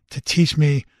 to teach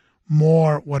me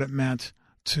more what it meant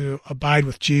to abide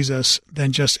with Jesus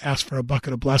than just ask for a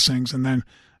bucket of blessings and then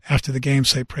after the game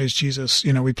say, praise Jesus,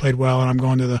 we played well and I'm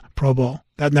going to the Pro Bowl.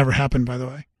 That never happened, by the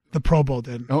way. The Pro Bowl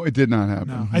did. Oh, it did not happen.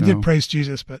 No, I did praise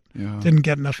Jesus, but didn't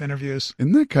get enough interviews.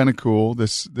 Isn't that kind of cool?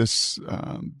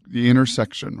 The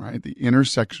intersection, right? The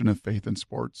intersection of faith and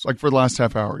sports. Like for the last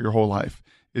half hour, your whole life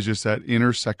is just that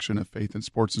intersection of faith and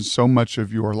sports. And so much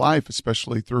of your life,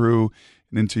 especially through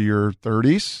and into your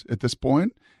 30s at this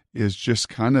point, is just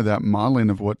kind of that modeling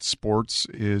of what sports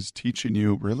is teaching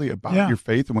you really about your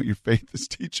faith and what your faith is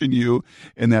teaching you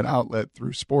in that outlet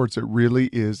through sports. It really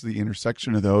is the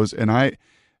intersection of those. And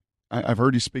I've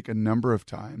heard you speak a number of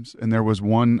times, and there was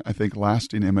one, I think,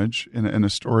 lasting image in a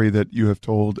story that you have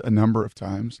told a number of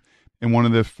times in one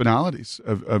of the finalities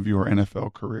of your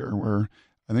NFL career where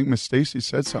I think Miss Stacy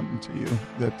said something to you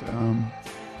that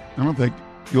I don't think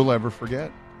you'll ever forget.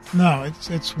 No,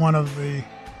 it's one of the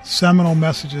seminal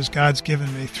messages God's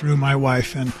given me through my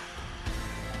wife, and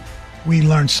we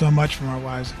learn so much from our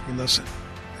wives if we listen,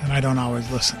 and I don't always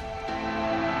listen.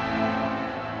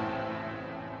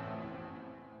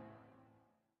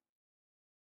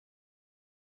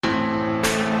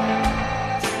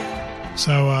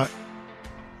 So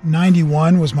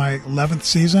 91 was my 11th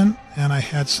season, and I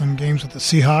had some games with the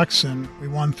Seahawks, and we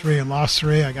won 3 and lost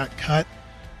 3. I got cut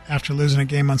after losing a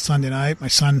game on Sunday night. My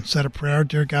son said a prayer,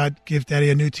 dear God, give Daddy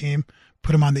a new team,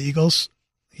 put him on the Eagles.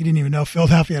 He didn't even know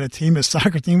Philadelphia had a team. His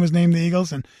soccer team was named the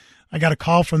Eagles, and I got a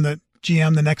call from the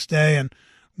GM the next day and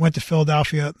went to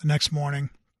Philadelphia the next morning,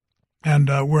 and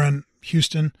we're in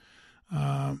Houston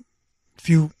a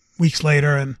few weeks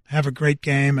later and have a great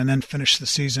game and then finish the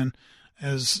season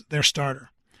as their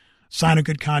starter, sign a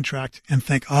good contract, and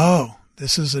think, oh,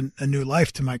 this is a new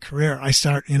life to my career. I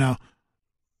start,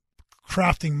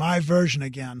 crafting my version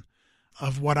again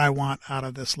of what I want out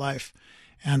of this life.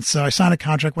 And so I signed a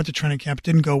contract, went to training camp,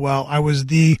 didn't go well. I was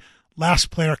the last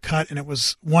player cut, and it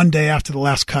was one day after the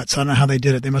last cut, so I don't know how they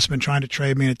did it. They must have been trying to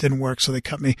trade me, and it didn't work, so they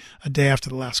cut me a day after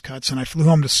the last cuts. And I flew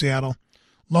home to Seattle,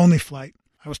 lonely flight.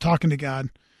 I was talking to God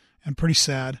and pretty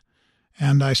sad.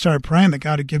 And I started praying that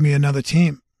God would give me another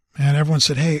team. And everyone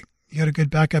said, hey, you had a good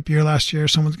backup year last year.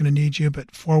 Someone's going to need you.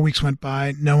 But 4 weeks went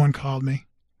by. No one called me.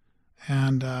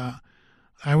 And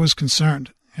I was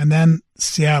concerned. And then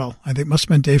Seattle, I think it must have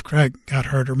been Dave Craig got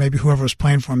hurt, or maybe whoever was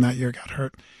playing for him that year got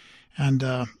hurt. And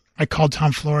I called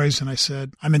Tom Flores and I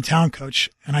said, I'm in town, coach.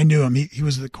 And I knew him. He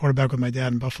was the quarterback with my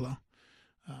dad in Buffalo.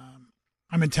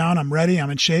 I'm in town. I'm ready.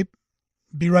 I'm in shape.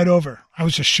 Be right over. I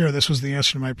was just sure this was the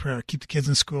answer to my prayer. Keep the kids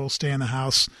in school, stay in the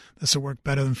house. This will work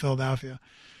better than Philadelphia.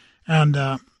 And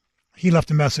he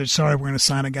left a message, sorry, we're going to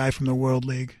sign a guy from the World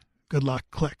League. Good luck,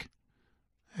 click.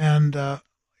 And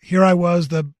here I was,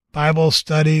 the Bible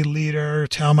study leader,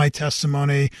 tell my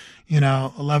testimony,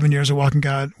 11 years of walking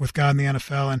with God in the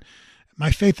NFL. And my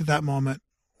faith at that moment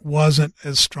wasn't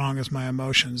as strong as my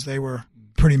emotions. They were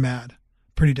pretty mad,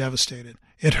 pretty devastated.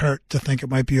 It hurt to think it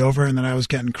might be over and that I was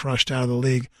getting crushed out of the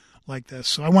league like this.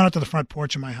 So I went out to the front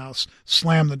porch of my house,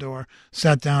 slammed the door,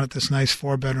 sat down at this nice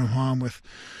 4-bedroom home with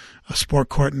a sport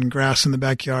court and grass in the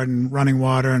backyard and running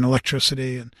water and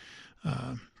electricity and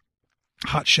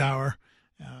hot shower.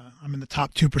 I'm in the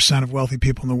top 2% of wealthy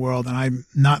people in the world, and I'm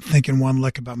not thinking one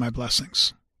lick about my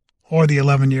blessings or the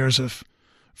 11 years of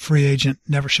free agent,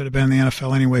 never should have been in the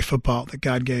NFL anyway, football that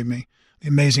God gave me, the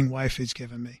amazing wife he's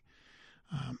given me.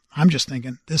 I'm just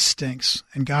thinking, this stinks,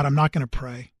 and God, I'm not going to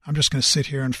pray. I'm just going to sit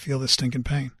here and feel this stinking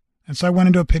pain. And so I went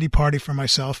into a pity party for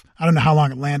myself. I don't know how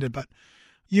long it landed, but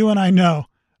you and I know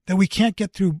that we can't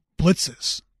get through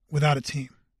blitzes without a team.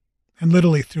 And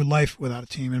literally through life without a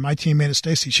team. And my teammate is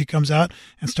Stacy. She comes out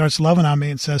and starts loving on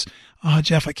me and says, oh,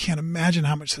 Jeff, I can't imagine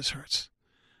how much this hurts.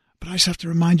 But I just have to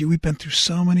remind you, we've been through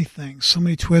so many things, so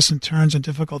many twists and turns and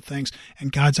difficult things.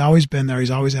 And God's always been there. He's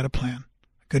always had a plan,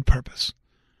 a good purpose.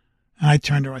 And I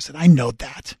turned to her. I said, I know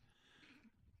that.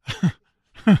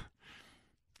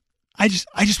 I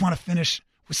just want to finish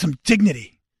with some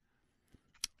dignity.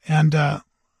 And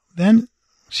then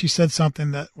she said something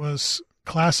that was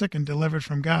classic and delivered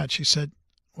from God. She said,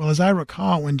 well, as I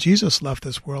recall, when Jesus left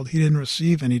this world, he didn't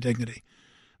receive any dignity.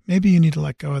 Maybe you need to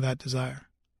let go of that desire.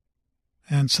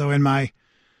 And so in my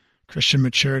Christian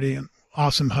maturity and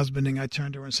awesome husbanding, I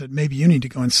turned to her and said, maybe you need to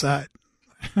go inside.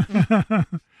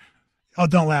 Oh,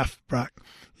 don't laugh, Brock.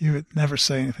 You would never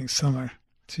say anything similar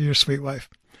to your sweet wife.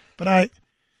 But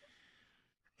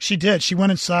she did. She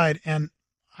went inside, and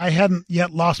I hadn't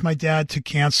yet lost my dad to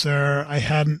cancer. I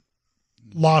hadn't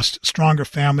lost Stronger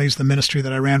Families, the ministry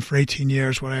that I ran for 18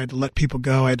 years, where I had to let people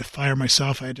go. I had to fire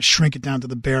myself. I had to shrink it down to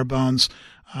the bare bones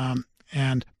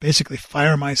and basically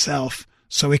fire myself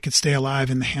so it could stay alive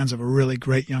in the hands of a really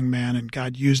great young man. And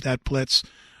God used that blitz.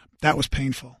 That was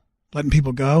painful. Letting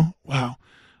people go, wow.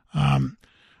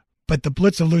 But the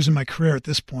blitz of losing my career at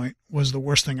this point was the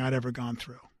worst thing I'd ever gone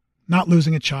through. Not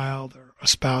losing a child or a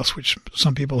spouse, which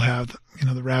some people have,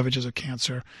 the ravages of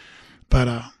cancer.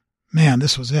 But man,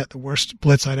 this was it, the worst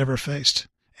blitz I'd ever faced.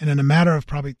 And in a matter of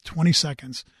probably 20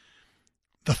 seconds,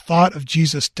 the thought of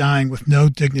Jesus dying with no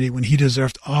dignity when he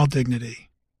deserved all dignity,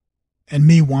 and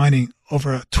me whining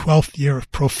over a 12th year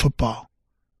of pro football,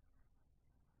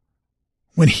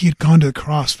 when he had gone to the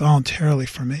cross voluntarily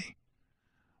for me,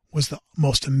 was the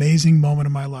most amazing moment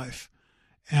of my life.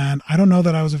 And I don't know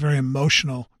that I was a very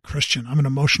emotional Christian. I'm an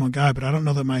emotional guy, but I don't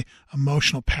know that my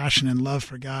emotional passion and love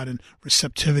for God and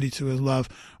receptivity to his love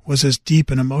was as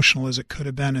deep and emotional as it could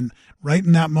have been. And right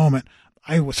in that moment,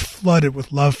 I was flooded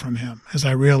with love from him as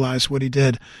I realized what he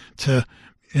did to,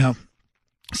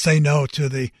 say no to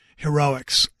the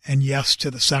heroics and yes to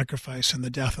the sacrifice and the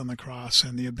death on the cross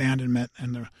and the abandonment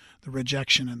and the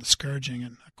rejection and the scourging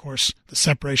and, of course, the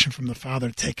separation from the Father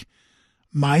to take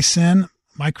my sin,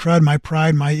 my crud, my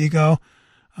pride, my ego,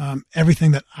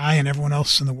 everything that I and everyone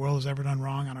else in the world has ever done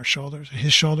wrong on our shoulders,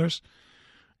 his shoulders.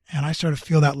 And I started to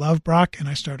feel that love, Brock, and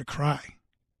I started to cry.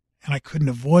 And I couldn't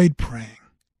avoid praying.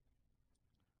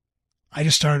 I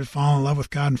just started to fall in love with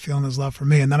God and feeling his love for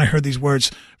me. And then I heard these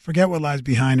words, forget what lies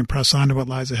behind and press on to what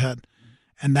lies ahead.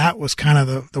 And that was kind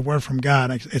of the word from God.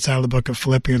 It's out of the book of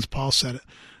Philippians. Paul said it.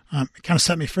 It kind of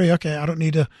set me free. Okay, I don't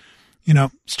need to,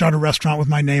 start a restaurant with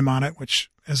my name on it, which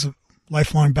as a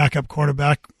lifelong backup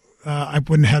quarterback, I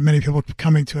wouldn't have many people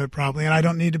coming to it probably. And I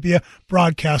don't need to be a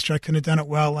broadcaster. I couldn't have done it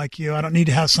well like you. I don't need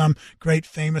to have some great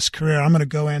famous career. I'm going to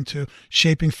go into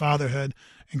shaping fatherhood,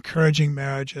 encouraging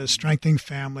marriages, strengthening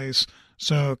families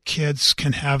so kids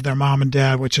can have their mom and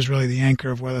dad, which is really the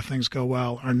anchor of whether things go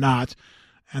well or not.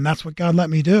 And that's what God let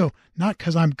me do. Not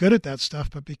because I'm good at that stuff,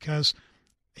 but because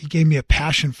he gave me a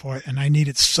passion for it. And I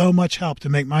needed so much help to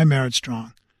make my marriage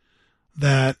strong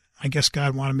that I guess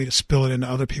God wanted me to spill it into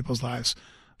other people's lives.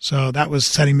 So that was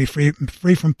setting me free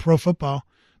from pro football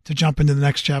to jump into the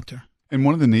next chapter. And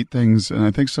one of the neat things, and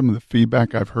I think some of the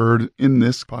feedback I've heard in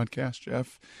this podcast,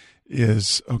 Jeff,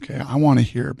 is, okay, I want to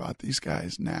hear about these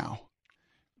guys now.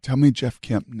 Tell me Jeff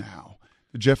Kemp now.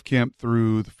 The Jeff Kemp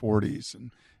through the 40s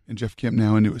and Jeff Kemp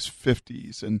now into his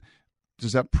 50s. And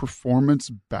does that performance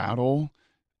battle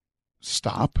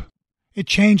stop? It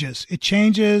changes. It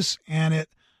changes and it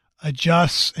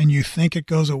adjusts, and you think it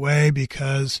goes away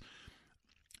because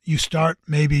you start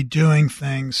maybe doing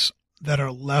things that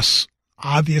are less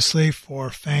obviously for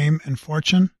fame and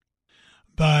fortune.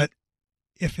 But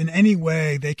if in any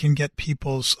way they can get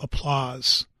people's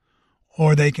applause,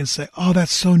 or they can say, oh,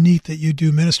 that's so neat that you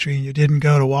do ministry and you didn't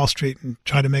go to Wall Street and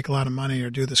try to make a lot of money or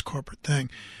do this corporate thing,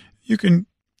 you can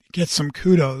get some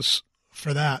kudos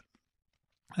for that.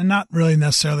 And not really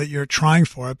necessarily that you're trying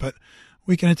for it, but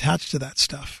we can attach to that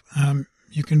stuff.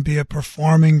 You can be a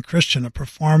performing Christian, a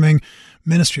performing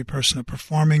ministry person, a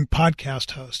performing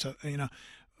podcast host,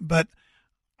 but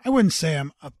I wouldn't say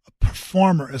I'm a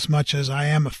performer as much as I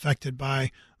am affected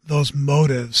by those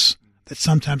motives that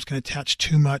sometimes can attach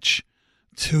too much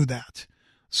to that.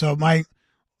 So my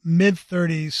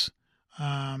mid-30s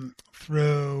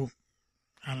through,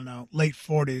 late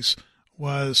 40s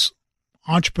was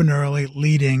entrepreneurially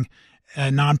leading a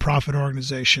nonprofit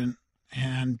organization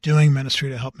and doing ministry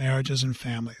to help marriages and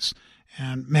families.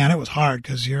 And man, it was hard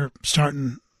because you're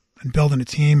starting and building a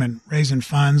team and raising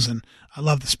funds. And I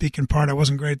love the speaking part. I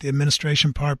wasn't great at the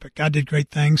administration part, but God did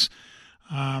great things.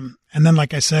 And then,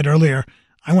 like I said earlier,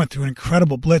 I went through an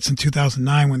incredible blitz in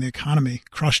 2009 when the economy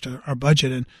crushed our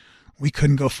budget and we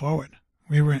couldn't go forward.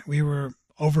 We were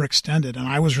overextended, and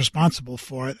I was responsible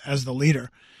for it as the leader.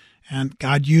 And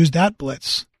God used that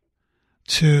blitz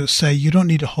to say, you don't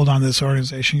need to hold on to this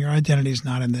organization. Your identity is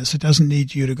not in this. It doesn't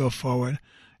need you to go forward.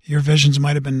 Your visions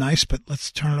might have been nice, but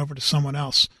let's turn it over to someone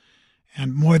else.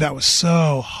 And boy, that was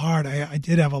so hard. I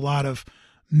did have a lot of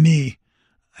me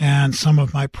and some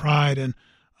of my pride and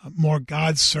more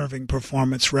God-serving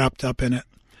performance wrapped up in it.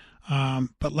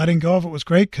 But letting go of it was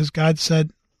great because God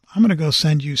said, I'm going to go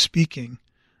send you speaking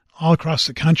all across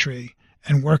the country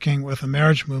and working with a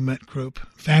marriage movement group,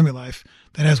 Family Life,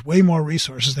 that has way more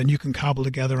resources than you can cobble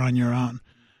together on your own.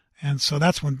 And so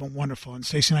that's been wonderful. And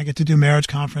Stacy and I get to do marriage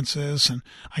conferences, and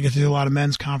I get to do a lot of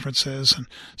men's conferences and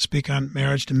speak on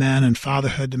marriage to men and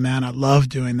fatherhood to men. I love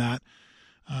doing that.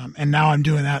 And now I'm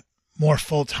doing that more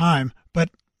full time. But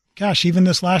gosh, even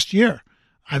this last year,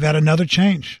 I've had another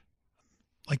change,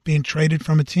 like being traded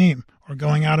from a team or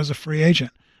going out as a free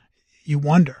agent. You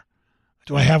wonder,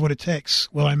 do I have what it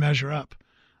takes? Will I measure up?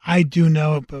 I do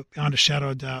know, but beyond a shadow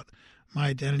of doubt, my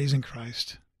identity is in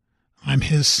Christ. I'm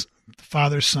his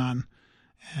father's son,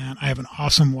 and I have an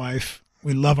awesome wife.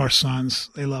 We love our sons.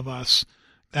 They love us.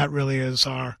 That really is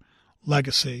our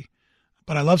legacy.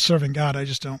 But I love serving God. I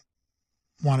just don't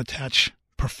want to attach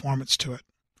performance to it.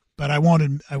 But I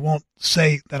won't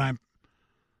say that I'm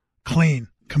clean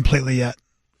completely yet.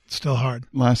 It's still hard.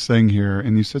 Last thing here,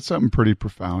 and you said something pretty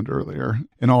profound earlier.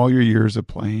 In all your years of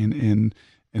playing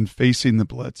and facing the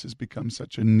blitz has become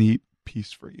such a neat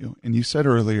piece for you. And you said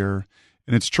earlier,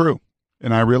 and it's true,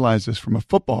 and I realize this from a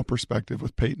football perspective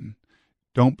with Peyton,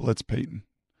 don't blitz Peyton.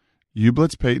 You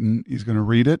blitz Peyton, he's going to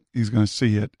read it, he's going to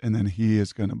see it, and then he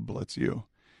is going to blitz you.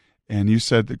 And you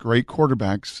said the great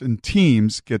quarterbacks and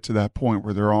teams get to that point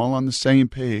where they're all on the same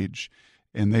page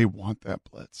and they want that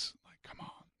blitz. Like, come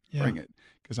on, bring it,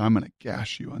 because I'm going to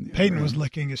gash you on the Peyton other was end.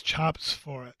 licking his chops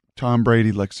for it. Tom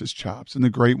Brady licks his chops, and the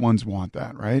great ones want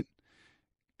that, right?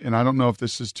 And I don't know if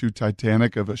this is too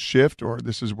titanic of a shift or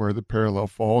this is where the parallel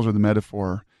falls or the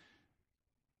metaphor,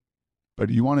 but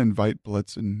do you want to invite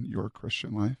blitz in your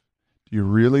Christian life? Do you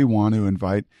really want to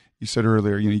invite, you said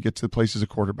earlier, you get to the place as a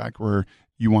quarterback where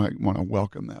you want to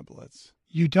welcome that blitz.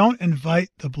 You don't invite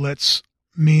the blitz,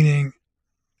 meaning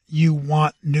you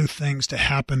want new things to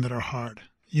happen that are hard.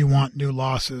 You want new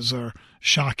losses or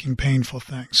shocking, painful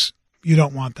things. You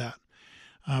don't want that.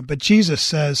 But Jesus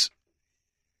says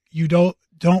you don't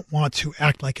want to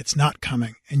act like it's not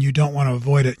coming, and you don't want to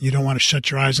avoid it. You don't want to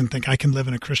shut your eyes and think, I can live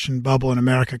in a Christian bubble in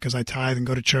America because I tithe and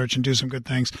go to church and do some good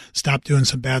things, stop doing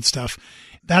some bad stuff.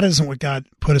 That isn't what God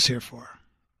put us here for.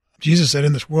 Jesus said,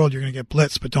 in this world, you're going to get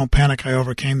blitz, but don't panic. I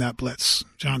overcame that blitz.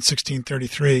 John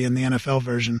 16:33 in the NFL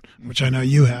version, which I know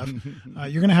you have.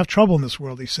 You're going to have trouble in this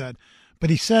world, he said.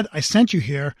 But he said, I sent you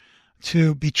here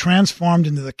to be transformed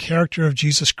into the character of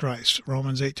Jesus Christ,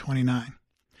 Romans 8:29.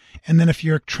 And then if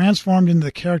you're transformed into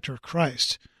the character of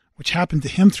Christ, which happened to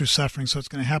him through suffering, so it's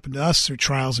going to happen to us through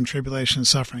trials and tribulation and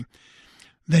suffering,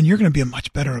 then you're going to be a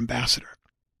much better ambassador.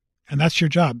 And that's your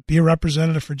job. Be a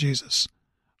representative for Jesus.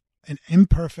 An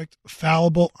imperfect,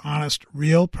 fallible, honest,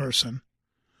 real person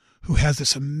who has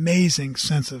this amazing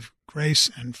sense of grace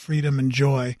and freedom and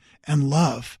joy and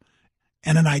love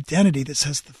and an identity that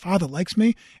says the Father likes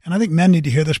me. And I think men need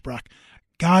to hear this, Brock.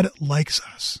 God likes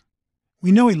us.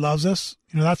 We know he loves us.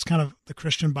 That's kind of the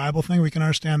Christian Bible thing. We can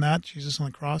understand that, Jesus on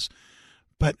the cross.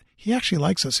 But he actually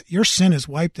likes us. Your sin is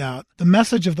wiped out. The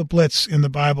message of the blitz in the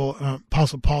Bible,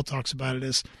 Apostle Paul talks about it,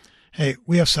 is, hey,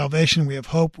 we have salvation, we have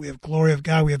hope, we have glory of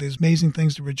God, we have these amazing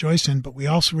things to rejoice in, but we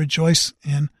also rejoice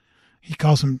in, he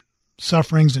calls them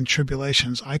sufferings and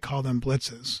tribulations. I call them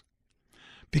blitzes.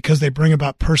 because they bring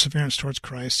about perseverance towards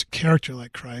Christ, character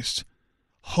like Christ,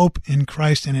 hope in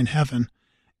Christ and in heaven,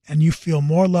 and you feel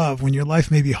more love when your life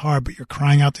may be hard, but you're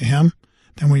crying out to him,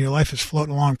 than when your life is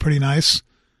floating along pretty nice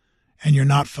and you're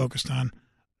not focused on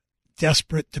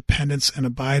desperate dependence and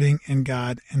abiding in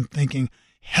God and thinking,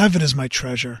 heaven is my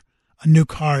treasure. A new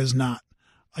car is not.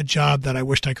 A job that I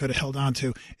wished I could have held on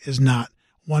to is not.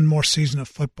 One more season of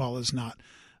football is not.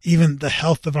 Even the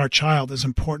health of our child, as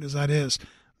important as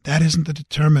that isn't the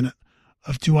determinant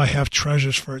of do I have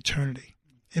treasures for eternity.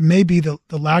 It may be the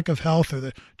lack of health or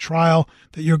the trial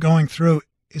that you're going through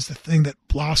is the thing that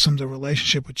blossoms a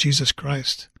relationship with Jesus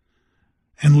Christ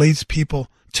and leads people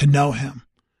to know him.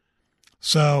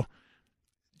 So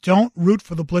don't root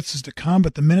for the blitzes to come,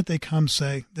 but the minute they come,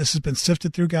 say, this has been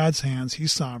sifted through God's hands.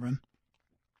 He's sovereign.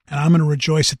 And I'm going to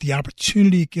rejoice at the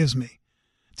opportunity it gives me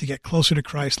to get closer to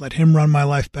Christ, let him run my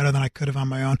life better than I could have on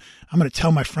my own. I'm going to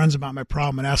tell my friends about my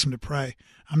problem and ask them to pray.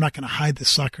 I'm not going to hide this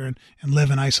sucker and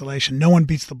live in isolation. No one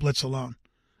beats the blitz alone.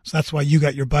 So that's why you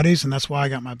got your buddies, and that's why I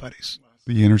got my buddies.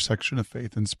 The intersection of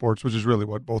faith and sports, which is really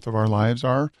what both of our lives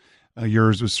are.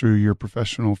 Yours was through your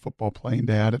professional football playing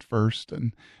dad at first,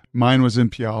 and mine was in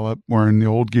Puyallup, wearing the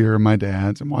old gear of my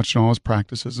dad's and watching all his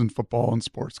practices in football and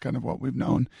sports, kind of what we've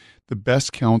known. The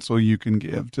best counsel you can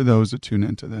give to those that tune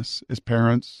into this as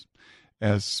parents,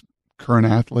 as current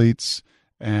athletes,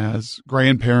 as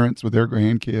grandparents with their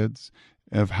grandkids,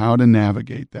 of how to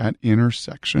navigate that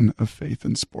intersection of faith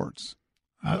and sports.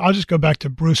 I'll just go back to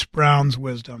Bruce Brown's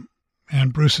wisdom.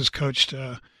 And Bruce has coached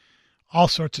all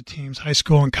sorts of teams, high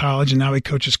school and college, and now he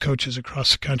coaches coaches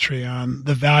across the country on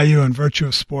the value and virtue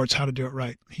of sports, how to do it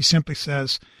right. He simply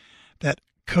says that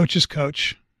coaches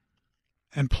coach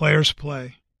and players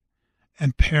play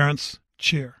and parents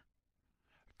cheer.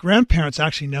 Grandparents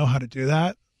actually know how to do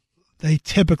that. They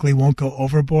typically won't go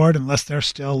overboard unless they're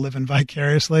still living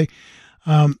vicariously.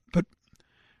 But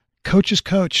coaches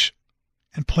coach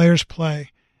and players play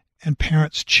and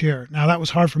parents cheer. Now, that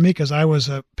was hard for me because I was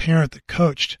a parent that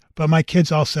coached, but my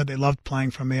kids all said they loved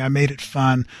playing for me. I made it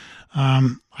fun.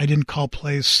 I didn't call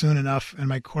plays soon enough, and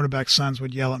my quarterback sons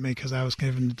would yell at me because I was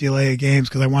giving the delay of games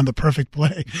because I wanted the perfect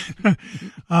play.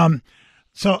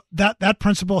 So that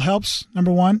principle helps.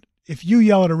 Number one, if you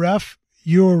yell at a ref,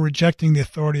 you're rejecting the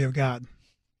authority of God.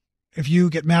 If you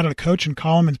get mad at a coach and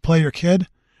call him and play your kid,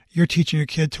 you're teaching your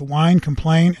kid to whine,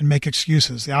 complain, and make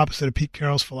excuses, the opposite of Pete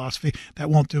Carroll's philosophy. That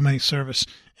won't do him any service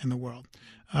in the world.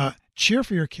 Cheer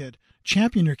for your kid,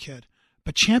 champion your kid,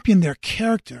 but champion their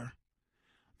character,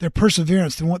 their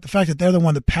perseverance, the fact that they're the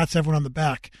one that pats everyone on the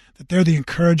back, that they're the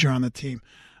encourager on the team.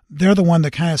 They're the one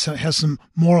that kind of has some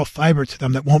moral fiber to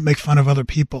them that won't make fun of other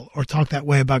people or talk that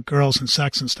way about girls and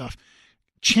sex and stuff.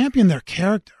 Champion their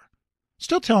character.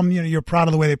 Still tell them, you're proud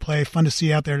of the way they play, fun to see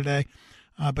you out there today.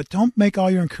 But don't make all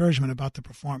your encouragement about the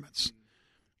performance.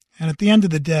 And at the end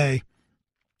of the day,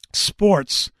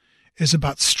 sports is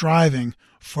about striving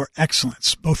for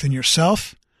excellence, both in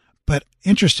yourself, but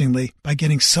interestingly, by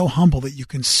getting so humble that you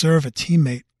can serve a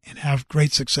teammate and have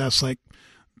great success like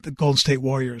the Golden State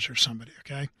Warriors or somebody,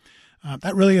 okay?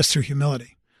 That really is through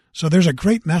humility. So there's a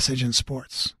great message in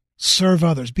sports. Serve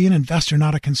others. Be an investor,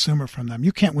 not a consumer from them.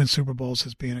 You can't win Super Bowls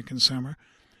as being a consumer.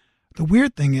 The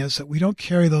weird thing is that we don't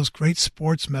carry those great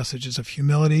sports messages of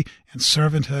humility and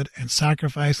servanthood and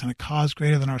sacrifice and a cause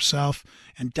greater than ourselves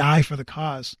and die for the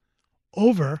cause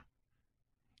over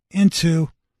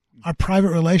into our private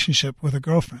relationship with a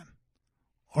girlfriend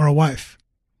or a wife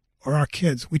or our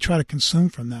kids. We try to consume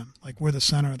from them like we're the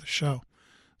center of the show.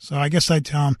 So I guess I'd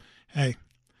tell them, hey,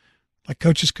 like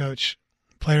coaches coach,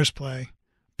 players play,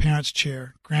 parents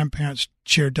cheer, grandparents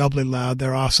cheer doubly loud.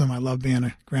 They're awesome. I love being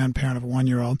a grandparent of a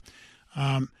 1-year-old.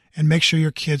 And make sure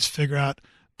your kids figure out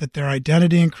that their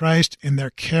identity in Christ and their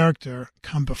character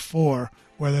come before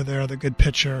whether they're the good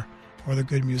pitcher or the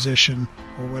good musician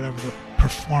or whatever the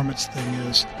performance thing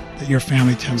is that your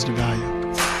family tends to value.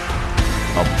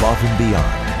 Above and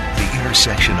Beyond, the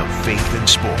intersection of faith and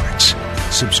sports.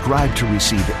 Subscribe to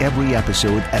receive every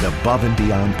episode at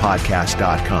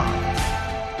aboveandbeyondpodcast.com.